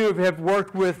many of you have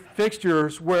worked with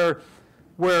fixtures where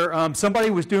somebody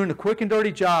was doing a quick and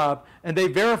dirty job and they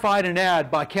verified an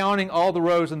ad by counting all the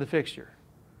rows in the fixture?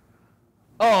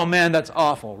 Oh man, that's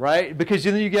awful, right? Because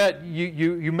then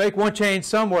you make one change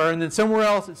somewhere, and then somewhere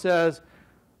else it says,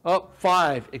 oh,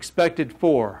 5, expected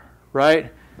 4,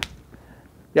 right?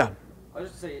 Yeah. I was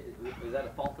just saying, is that a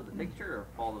fault of the fixture or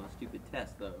a fault of a stupid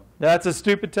test, though? That's a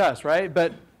stupid test, right?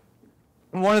 But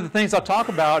one of the things I'll talk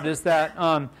about is that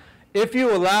if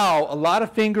you allow a lot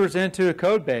of fingers into a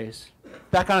code base,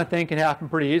 that kind of thing can happen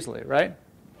pretty easily, right?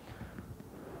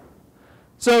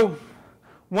 So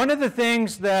one of the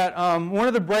things that, one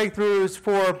of the breakthroughs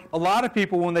for a lot of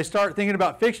people when they start thinking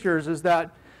about fixtures is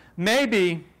that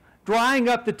maybe drying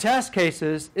up the test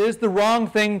cases is the wrong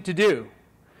thing to do.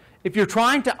 If you're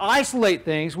trying to isolate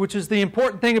things, which is the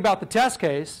important thing about the test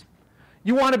case,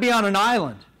 you want to be on an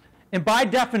island. And by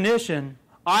definition,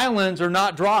 islands are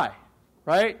not dry,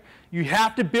 right? You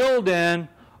have to build in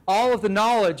all of the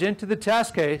knowledge into the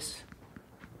test case.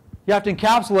 You have to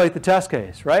encapsulate the test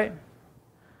case, right?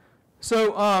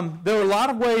 So there are a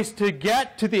lot of ways to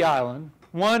get to the island.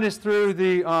 One is through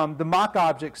the mock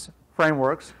objects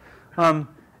frameworks.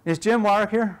 Is Jim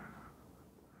Wyrick here?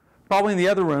 Probably in the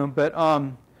other room, but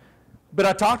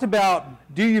I talked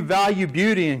about, do you value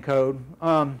beauty in code?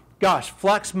 Gosh,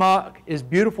 FlexMock is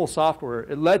beautiful software.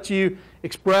 It lets you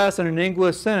express in an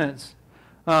English sentence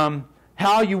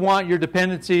how you want your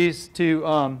dependencies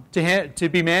to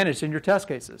be managed in your test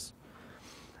cases.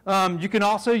 You can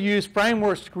also use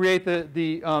frameworks to create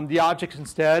the objects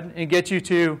instead and get you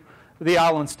to the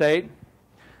island state.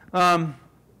 There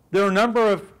are a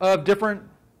number of different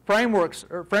frameworks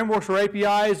or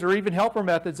APIs or even helper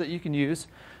methods that you can use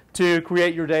to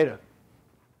create your data.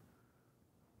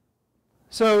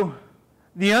 So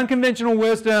the unconventional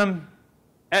wisdom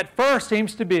at first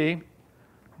seems to be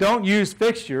don't use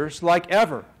fixtures like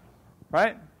ever,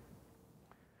 right?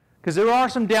 Because there are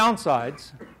some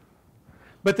downsides.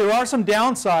 But there are some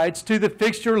downsides to the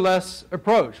fixture-less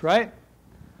approach, right?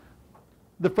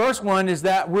 The first one is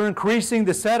that we're increasing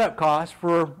the setup cost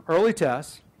for early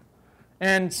tests.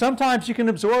 And sometimes you can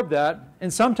absorb that,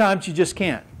 and sometimes you just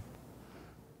can't,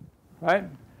 right?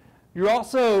 You're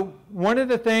also, one of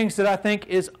the things that I think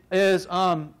is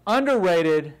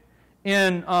underrated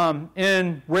in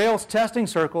Rails testing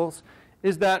circles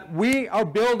is that we are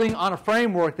building on a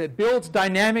framework that builds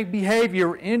dynamic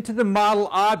behavior into the model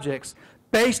objects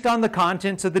based on the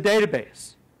contents of the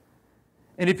database.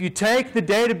 And if you take the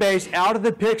database out of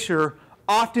the picture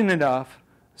often enough,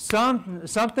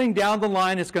 something down the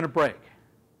line is going to break.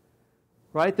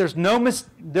 Right? There's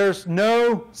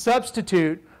no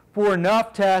substitute for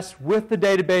enough tests with the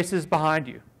databases behind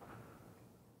you.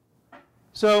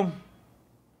 So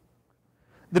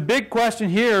the big question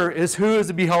here is who is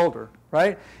the beholder,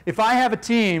 right? If I have a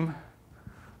team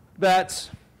that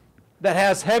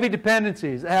has heavy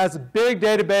dependencies, that has a big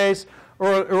database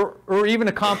or even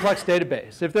a complex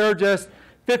database, if there are just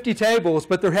 50 tables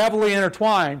but they're heavily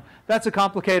intertwined, that's a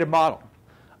complicated model.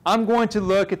 I'm going to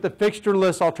look at the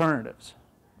fixture-less alternatives.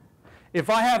 If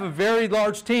I have a very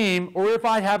large team, or if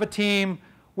I have a team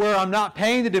where I'm not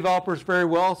paying the developers very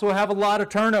well, so I have a lot of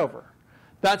turnover,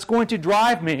 that's going to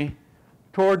drive me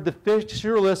toward the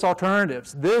fixture-less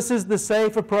alternatives. This is the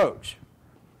safe approach.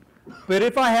 But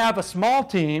if I have a small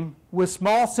team with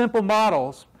small, simple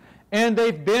models, and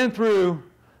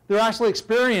they're actually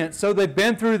experienced, so they've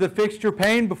been through the fixture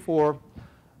pain before,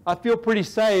 I feel pretty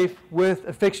safe with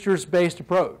a fixtures-based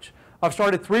approach. I've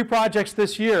started 3 projects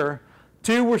this year.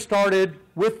 2 were started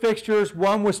with fixtures,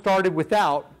 1 was started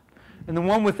without. And the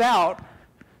one without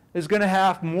is going to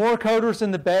have more coders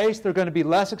in the base, they're going to be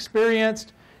less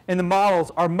experienced, and the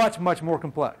models are much, much more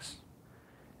complex.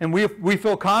 And we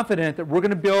feel confident that we're going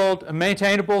to build a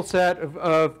maintainable set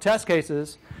of test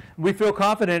cases. We feel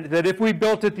confident that if we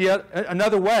built it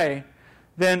another way,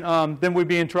 then we'd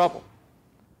be in trouble.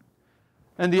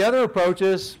 And the other approach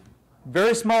is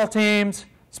very small teams,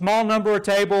 small number of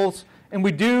tables, and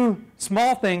we do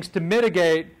small things to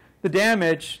mitigate the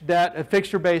damage that a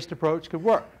fixture-based approach could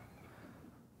work.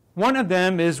 One of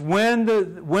them is when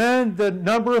the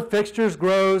number of fixtures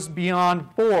grows beyond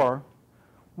 4,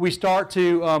 we start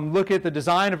to look at the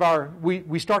design of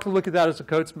we start to look at that as a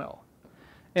code smell.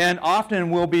 And often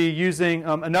we'll be using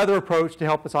another approach to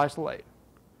help us isolate.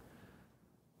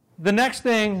 The next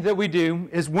thing that we do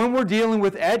is when we're dealing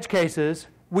with edge cases,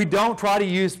 we don't try to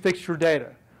use fixture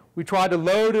data. We try to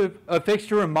load a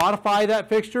fixture and modify that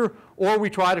fixture, or we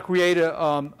try to create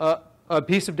a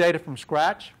piece of data from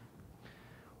scratch.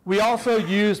 We also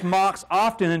use mocks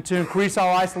often to increase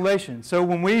our isolation. So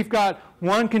when we've got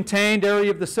one contained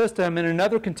area of the system and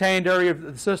another contained area of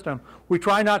the system, we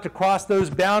try not to cross those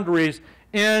boundaries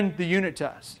in the unit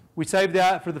test. We save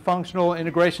that for the functional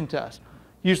integration test,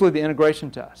 usually the integration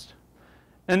test.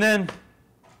 And then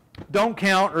don't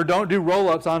count or don't do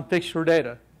roll-ups on fixture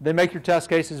data. They make your test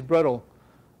cases brittle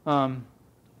and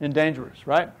dangerous,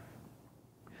 right?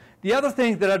 The other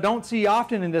thing that I don't see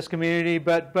often in this community,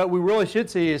 but we really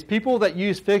should see, is people that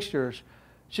use fixtures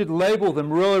should label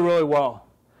them really, really well.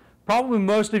 Probably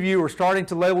most of you are starting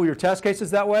to label your test cases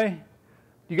that way.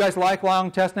 Do you guys like long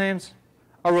test names?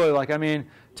 I really like. I mean,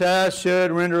 test,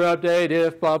 should, render, update,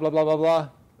 if, blah, blah, blah, blah,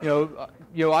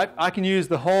 blah. I can use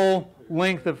the whole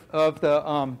length of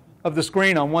the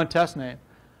screen on one test name.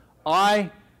 I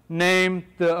name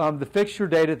the fixture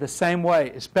data the same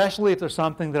way, especially if there's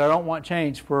something that I don't want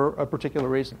changed for a particular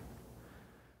reason.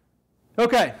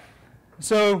 Okay,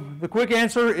 so the quick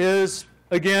answer is,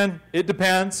 again, it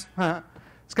depends.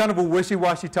 It's kind of a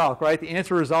wishy-washy talk, right? The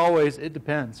answer is always, it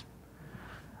depends.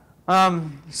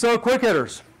 So quick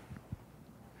hitters.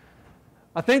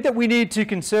 I think that we need to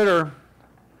consider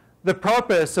the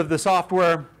purpose of the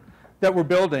software that we're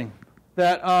building.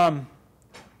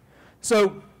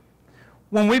 So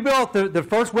when we built the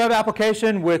first web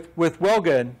application with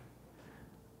Wellgood,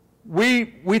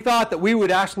 we thought that we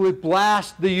would actually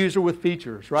blast the user with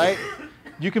features, right?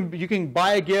 You can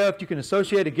buy a gift, you can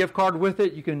associate a gift card with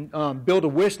it, you can build a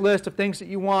wish list of things that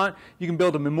you want, you can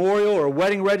build a memorial or a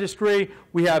wedding registry.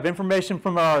 We have information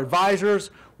from our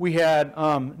advisors. We had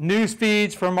news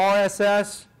feeds from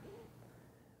RSS.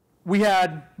 We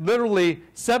had literally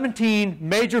 17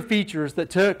 major features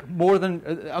that took more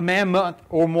than a man-month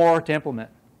or more to implement,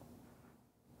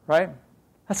 right?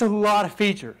 That's a lot of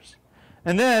features.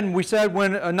 And then we said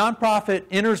when a nonprofit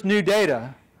enters new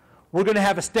data, we're going to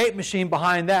have a state machine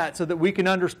behind that so that we can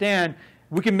understand,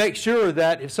 we can make sure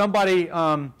that if somebody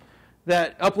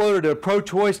that uploaded a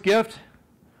pro-choice gift,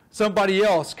 somebody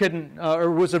else couldn't, or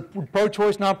was a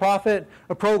pro-choice nonprofit,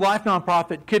 a pro-life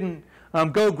nonprofit couldn't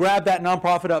go grab that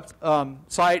nonprofit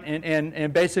site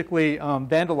and basically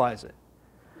vandalize it.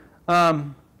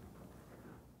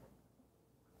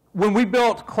 When we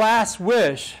built Class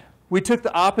Wish, we took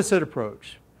the opposite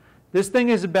approach. This thing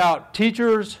is about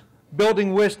teachers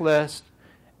building wish lists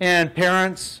and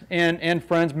parents and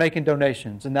friends making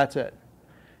donations, and that's it.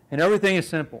 And everything is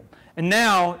simple. And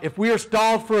now, if we are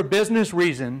stalled for a business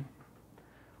reason,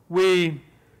 if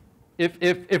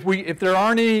there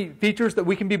aren't any features that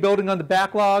we can be building on the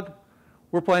backlog,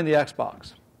 we're playing the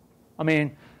Xbox. I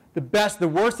mean, the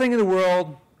worst thing in the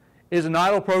world is an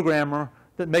idle programmer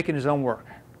that's making his own work,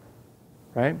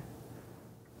 right?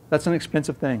 That's an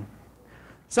expensive thing.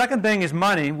 Second thing is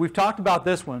money. We've talked about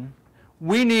this one.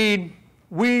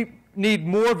 need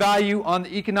more value on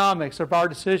the economics of our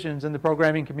decisions in the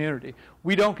programming community.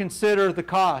 We don't consider the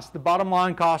cost, the bottom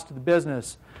line cost of the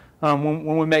business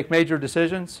when we make major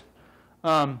decisions.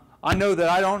 I know that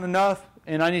I don't enough,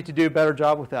 and I need to do a better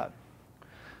job with that.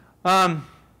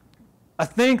 I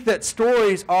think that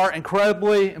stories are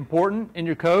incredibly important in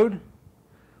your code.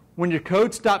 When your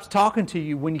code stops talking to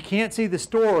you, when you can't see the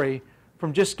story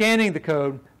from just scanning the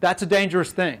code, that's a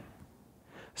dangerous thing.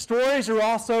 Stories are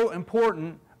also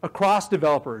important across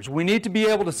developers. We need to be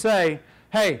able to say,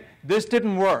 hey, this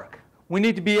didn't work. We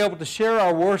need to be able to share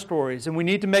our war stories, and we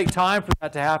need to make time for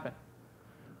that to happen.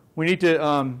 We need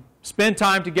to spend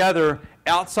time together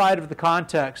outside of the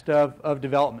context of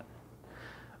development.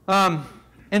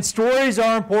 And stories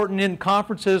are important in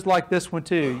conferences like this one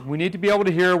too. We need to be able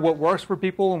to hear what works for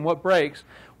people and what breaks.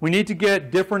 We need to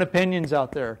get different opinions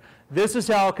out there. This is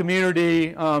how a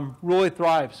community really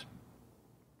thrives.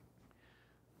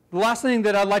 The last thing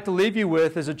that I'd like to leave you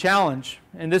with is a challenge,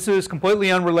 and this is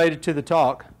completely unrelated to the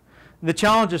talk. The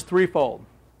challenge is threefold.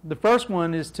 The first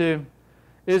one is the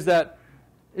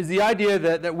idea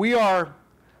that we are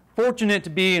fortunate to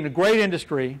be in a great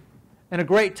industry and a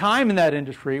great time in that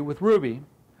industry with Ruby.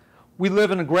 We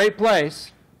live in a great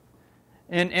place,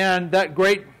 and that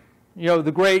great,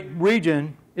 the great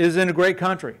region is in a great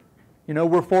country.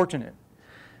 We're fortunate.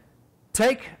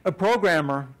 Take a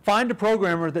programmer, find a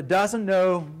programmer that doesn't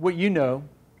know what you know,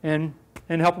 and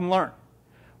help them learn.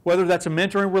 Whether that's a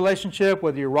mentoring relationship,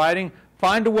 whether you're writing,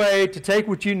 find a way to take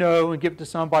what you know and give it to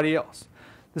somebody else.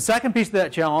 The second piece of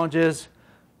that challenge is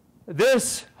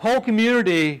this whole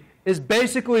community is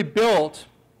basically built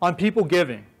on people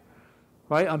giving,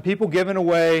 right? On people giving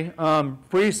away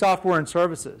free software and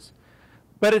services.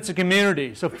 But it's a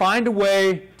community, so find a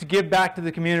way to give back to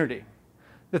the community.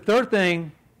 The third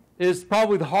thing is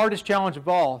probably the hardest challenge of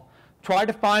all. Try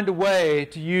to find a way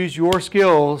to use your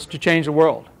skills to change the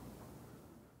world.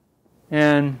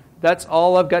 And that's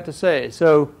all I've got to say.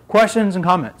 So, questions and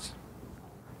comments?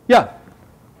 Yeah?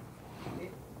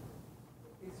 It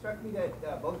struck me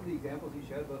that both of the examples you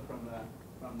showed, both from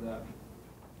the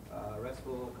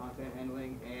RESTful content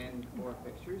handling and for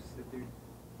fixtures,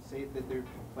 that they're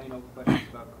plain old questions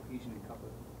about cohesion and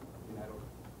coupling in that order.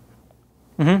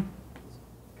 Mm-hmm.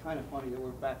 Kind of funny that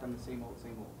we're back on the same old.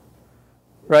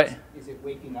 Right. Is it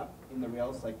waking up in the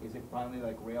Rails? Like, is it finally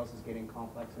like Rails is getting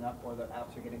complex enough, or the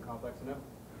apps are getting complex enough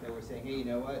that we're saying, hey, you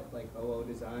know what? Like OO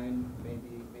design,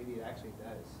 maybe it actually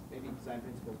does. Maybe design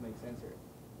principles make sense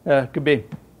here. Could be.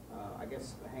 I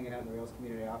guess hanging out in the Rails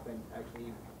community, I often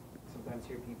actually sometimes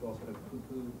hear people sort of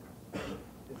poo-poo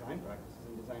design practices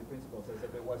and design principles as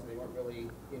if they weren't really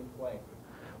in play.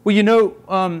 Well,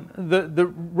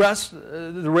 the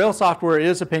Rails software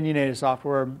is opinionated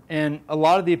software, and a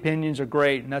lot of the opinions are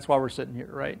great, and that's why we're sitting here,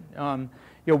 right?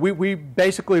 We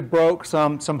basically broke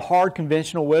some hard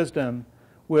conventional wisdom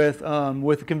with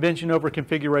the convention over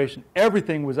configuration.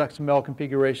 Everything was XML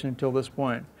configuration until this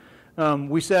point.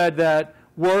 We said that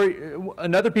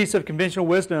another piece of conventional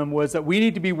wisdom was that we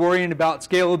need to be worrying about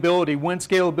scalability when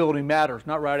scalability matters,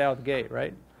 not right out of the gate,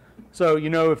 right? So,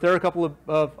 if there are a couple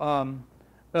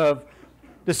of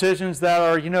decisions that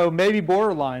are, maybe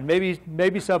borderline, maybe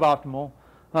suboptimal.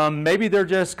 Maybe they're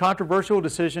just controversial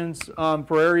decisions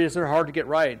for areas that are hard to get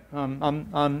right.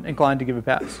 I'm inclined to give a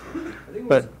pass. I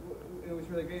think it was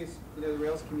really great. The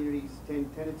Rails communities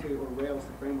tended to, or Rails,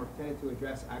 the framework, tended to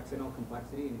address accidental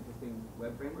complexity in existing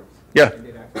web frameworks. Yeah.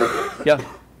 Yeah.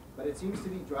 But it seems to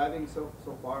be driving so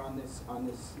far on this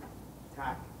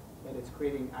tack that it's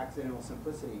creating accidental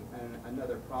simplicity and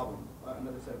another problem,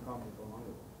 another set of problems to go along with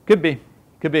it.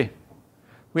 Could be.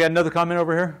 We had another comment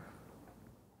over here.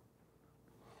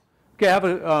 Okay, I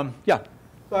have yeah.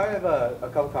 So I have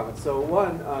a couple comments. So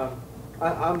one,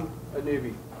 I'm a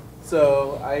newbie.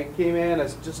 So I came in, I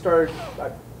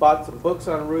bought some books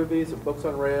on Ruby, some books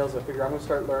on Rails. I figured I'm going to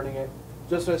start learning it.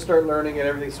 Just as I start learning it,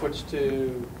 everything switched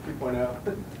to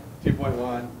 3.0,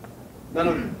 2.1. A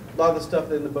lot of the stuff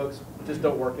in the books just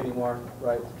don't work anymore,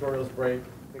 right? Tutorials break,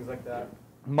 things like that.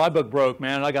 My book broke,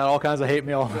 man. I got all kinds of hate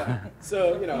mail. Yeah.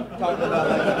 So, talking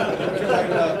about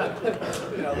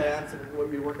Lance and what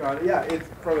we work on. Yeah, it's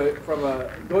from a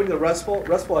going to the RESTful.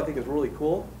 RESTful, I think, is really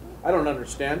cool. I don't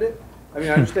understand it. I mean,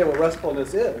 I understand what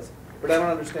RESTfulness is, but I don't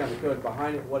understand the code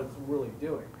behind it, what it's really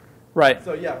doing. Right.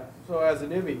 So so as a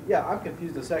newbie, I'm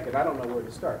confused a second. I don't know where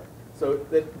to start. So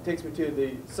that takes me to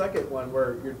the second one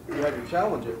where you have your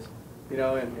challenges,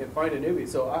 and find a newbie.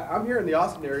 So I'm here in the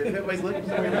Austin area. If anybody's looking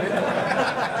for me,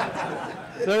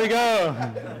 there you go.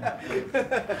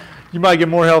 You might get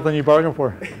more help than you bargained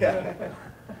for.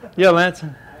 Yeah, Lance. I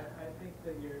think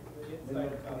that the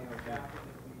insight about adapting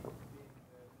being the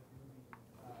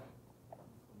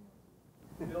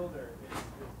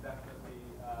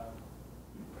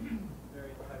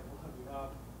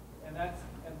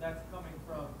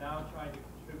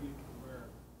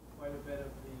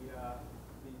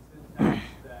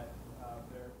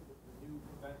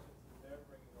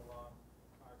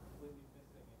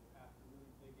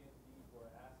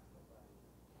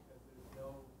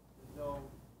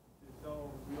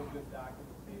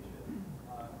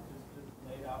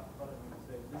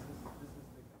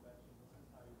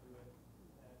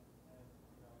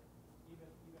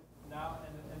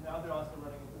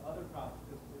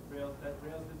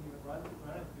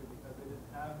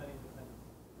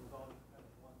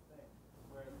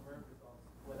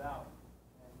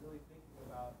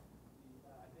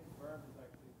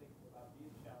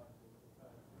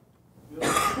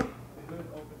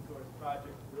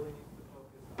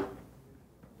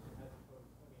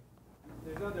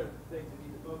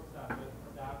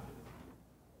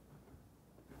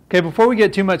Okay, before we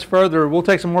get too much further, we'll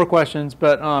take some more questions.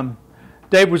 But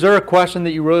Dave, was there a question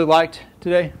that you really liked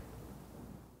today?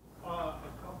 A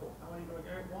couple. How many do I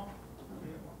get? One?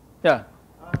 Yeah.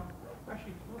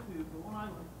 Actually, mostly the one I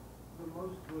liked the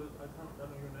most was, I don't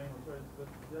know your name, I'm sorry, but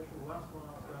the actual last one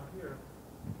I was down here,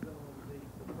 that one was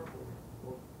the purple.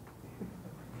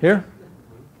 Here?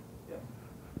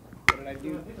 What did I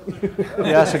do?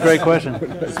 Yeah, that's a great question.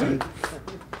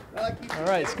 All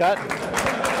right, Scott.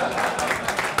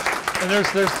 And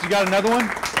you got another one?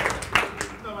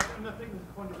 No, I think this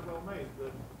point is well made,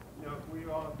 that, we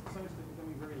are to some extent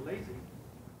becoming very lazy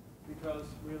because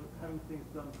we're having things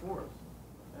done for us,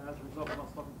 and as a result, we're not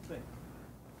stopping to think.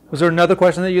 Was there another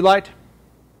question that you liked?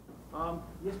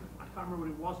 Yes, I can't remember what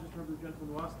it was. I just remember the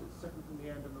gentleman who asked it, second from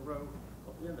the end in the row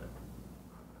up the end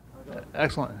there.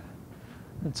 Excellent.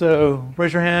 And so,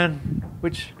 raise your hand.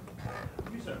 Which?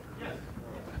 You, sir. Yes.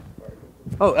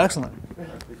 Oh, excellent.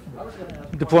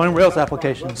 Deploying Rails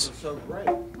applications. So great.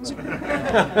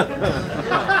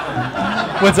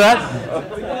 What's that?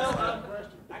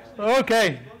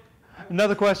 Okay.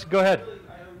 Another question. Go ahead. I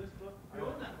own this book. You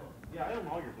own that book? Yeah, I own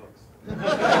all your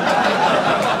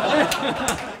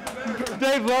books.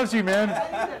 Dave loves you, man.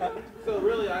 So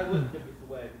really, I wouldn't give this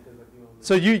away because I do own this.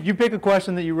 So you pick a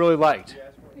question that you really liked.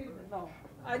 No,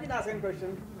 I didn't ask any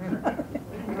question.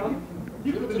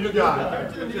 Give it to the new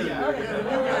guy.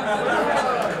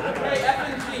 Hey, F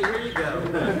and G, here you go.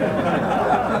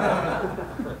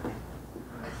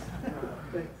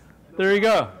 There you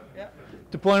go.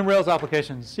 Deploying Rails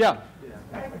applications. Yeah.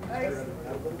 I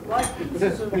like the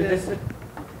use of this, the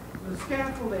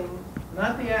scaffolding,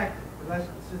 not the active.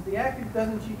 Since the active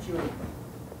doesn't teach you anything.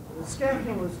 The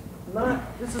scaffolding was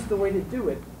not, this is the way to do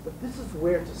it, but this is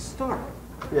where to start.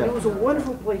 Yeah. It was a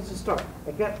wonderful place to start.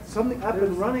 I got something up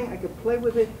and running, I could play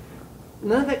with it.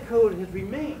 None of that code has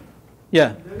remained.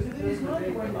 Yeah. It is not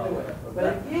the way to do it, but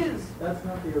it is. That's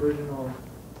not the original.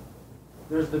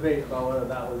 There's debate about whether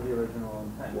that was the original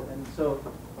intent. And so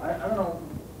I don't know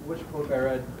which book I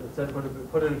read that said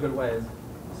put it in a good way. Is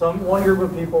one group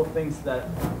of people thinks that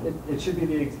it should be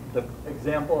the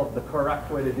example of the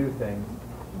correct way to do things.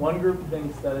 One group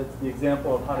thinks that it's the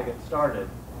example of how to get started.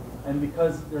 And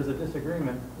because there's a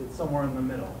disagreement, it's somewhere in the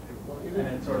middle. And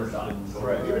it sort of dies.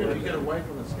 Right. Even if you get away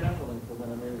from the scaffolding for a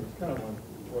minute, maybe it's kind of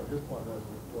what his point was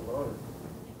with Loaded.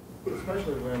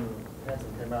 Especially when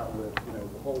Hanson came out with,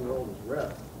 the whole world is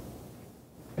REST.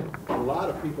 A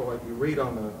lot of people, like you read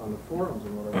on the forums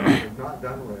and whatever, have not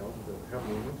done Rails, that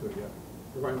haven't looked into it yet.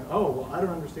 They're going, oh, well, I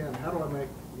don't understand. How do I make,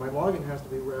 my login has to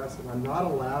be REST, and I'm not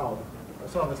allowed, I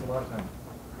saw this a lot of times,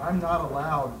 I'm not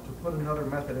allowed to put another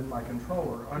method in my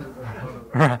controller under the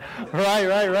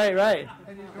Right.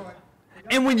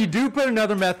 And when you do put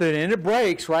another method in, it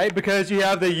breaks, right? Because you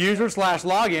have the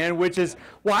user/login, which is,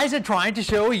 why is it trying to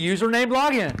show a user named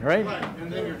login, right? Right,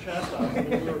 and then you're chastised. I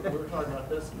mean, we were talking about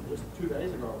this just 2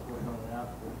 days ago. I was working on an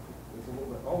app that was a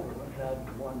little bit older, but had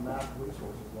one map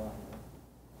resources line.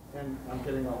 And I'm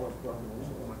getting all this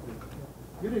documentation.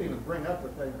 You didn't even bring up the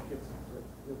thing that gets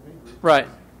me. Right.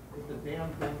 Is the damn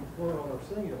thing plural or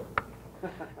singular?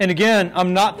 And again,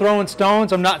 I'm not throwing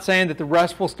stones. I'm not saying that the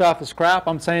RESTful stuff is crap.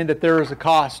 I'm saying that there is a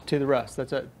cost to the rest.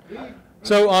 That's it.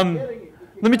 So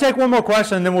let me take one more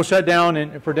question, and then we'll shut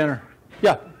down for dinner.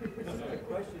 Yeah. This isn't a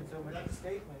question so much a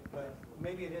statement, but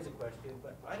maybe it is a question,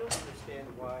 but I don't understand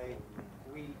why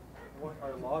we want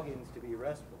our logins to be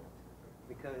RESTful.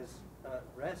 Because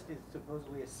REST is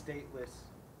supposedly a stateless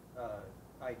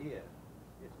idea.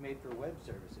 It's made for web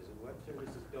services, and web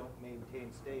services don't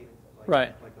maintain state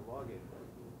like a login.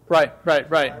 Right. Why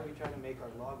are we trying to make our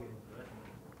login RESTful?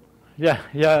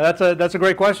 Yeah. That's a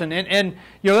great question, and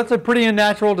that's a pretty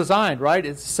unnatural design, right?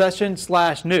 It's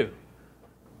session/new.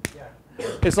 Yeah.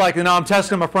 It's like, I'm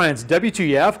testing my friends.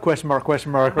 W2F? Question mark?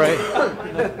 Right?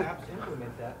 Apps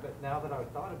implement that, but now that I've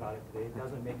thought about it today, it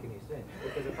doesn't make any sense.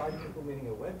 Because if I'm implementing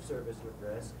a web service with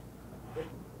REST,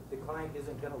 the client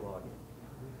isn't going to log in.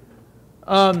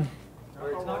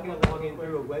 Or it's not going to log in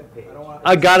through a web page.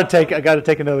 I gotta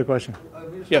take another question.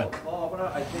 Yeah.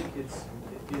 I think it's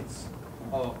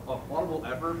a laudable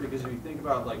effort, because if you think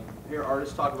about, here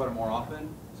artists talk about it more often,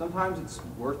 sometimes it's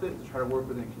worth it to try to work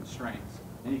within constraints.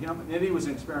 And you can, maybe it was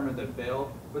an experiment that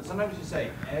failed, but sometimes you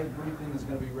say everything is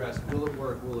going to be REST. Will it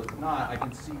work? Will it not? I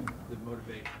can see the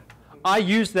motivation. I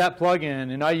use that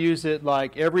plugin, and I use it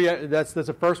that's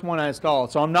the first one I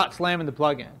installed. So I'm not slamming the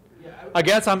plugin. I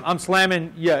guess I'm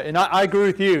slamming, and I agree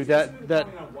with you that.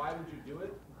 Why would you do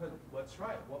it? Because let's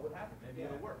try it. What would happen? Maybe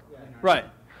it'll work. Right.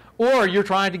 Or you're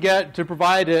trying to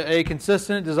provide a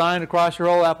consistent design across your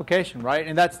whole application, right?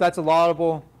 And that's a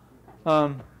laudable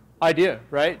idea,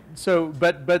 right? So,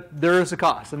 but there is a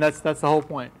cost, and that's the whole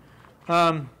point.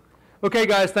 Okay,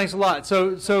 guys, thanks a lot.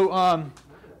 So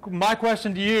my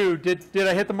question to you: Did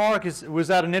I hit the mark? Was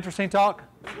that an interesting talk?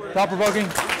 Thought provoking?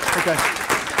 Okay.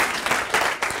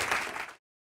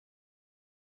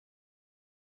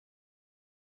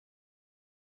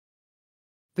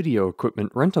 Video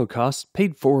equipment rental costs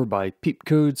paid for by Peep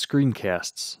Code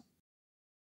Screencasts.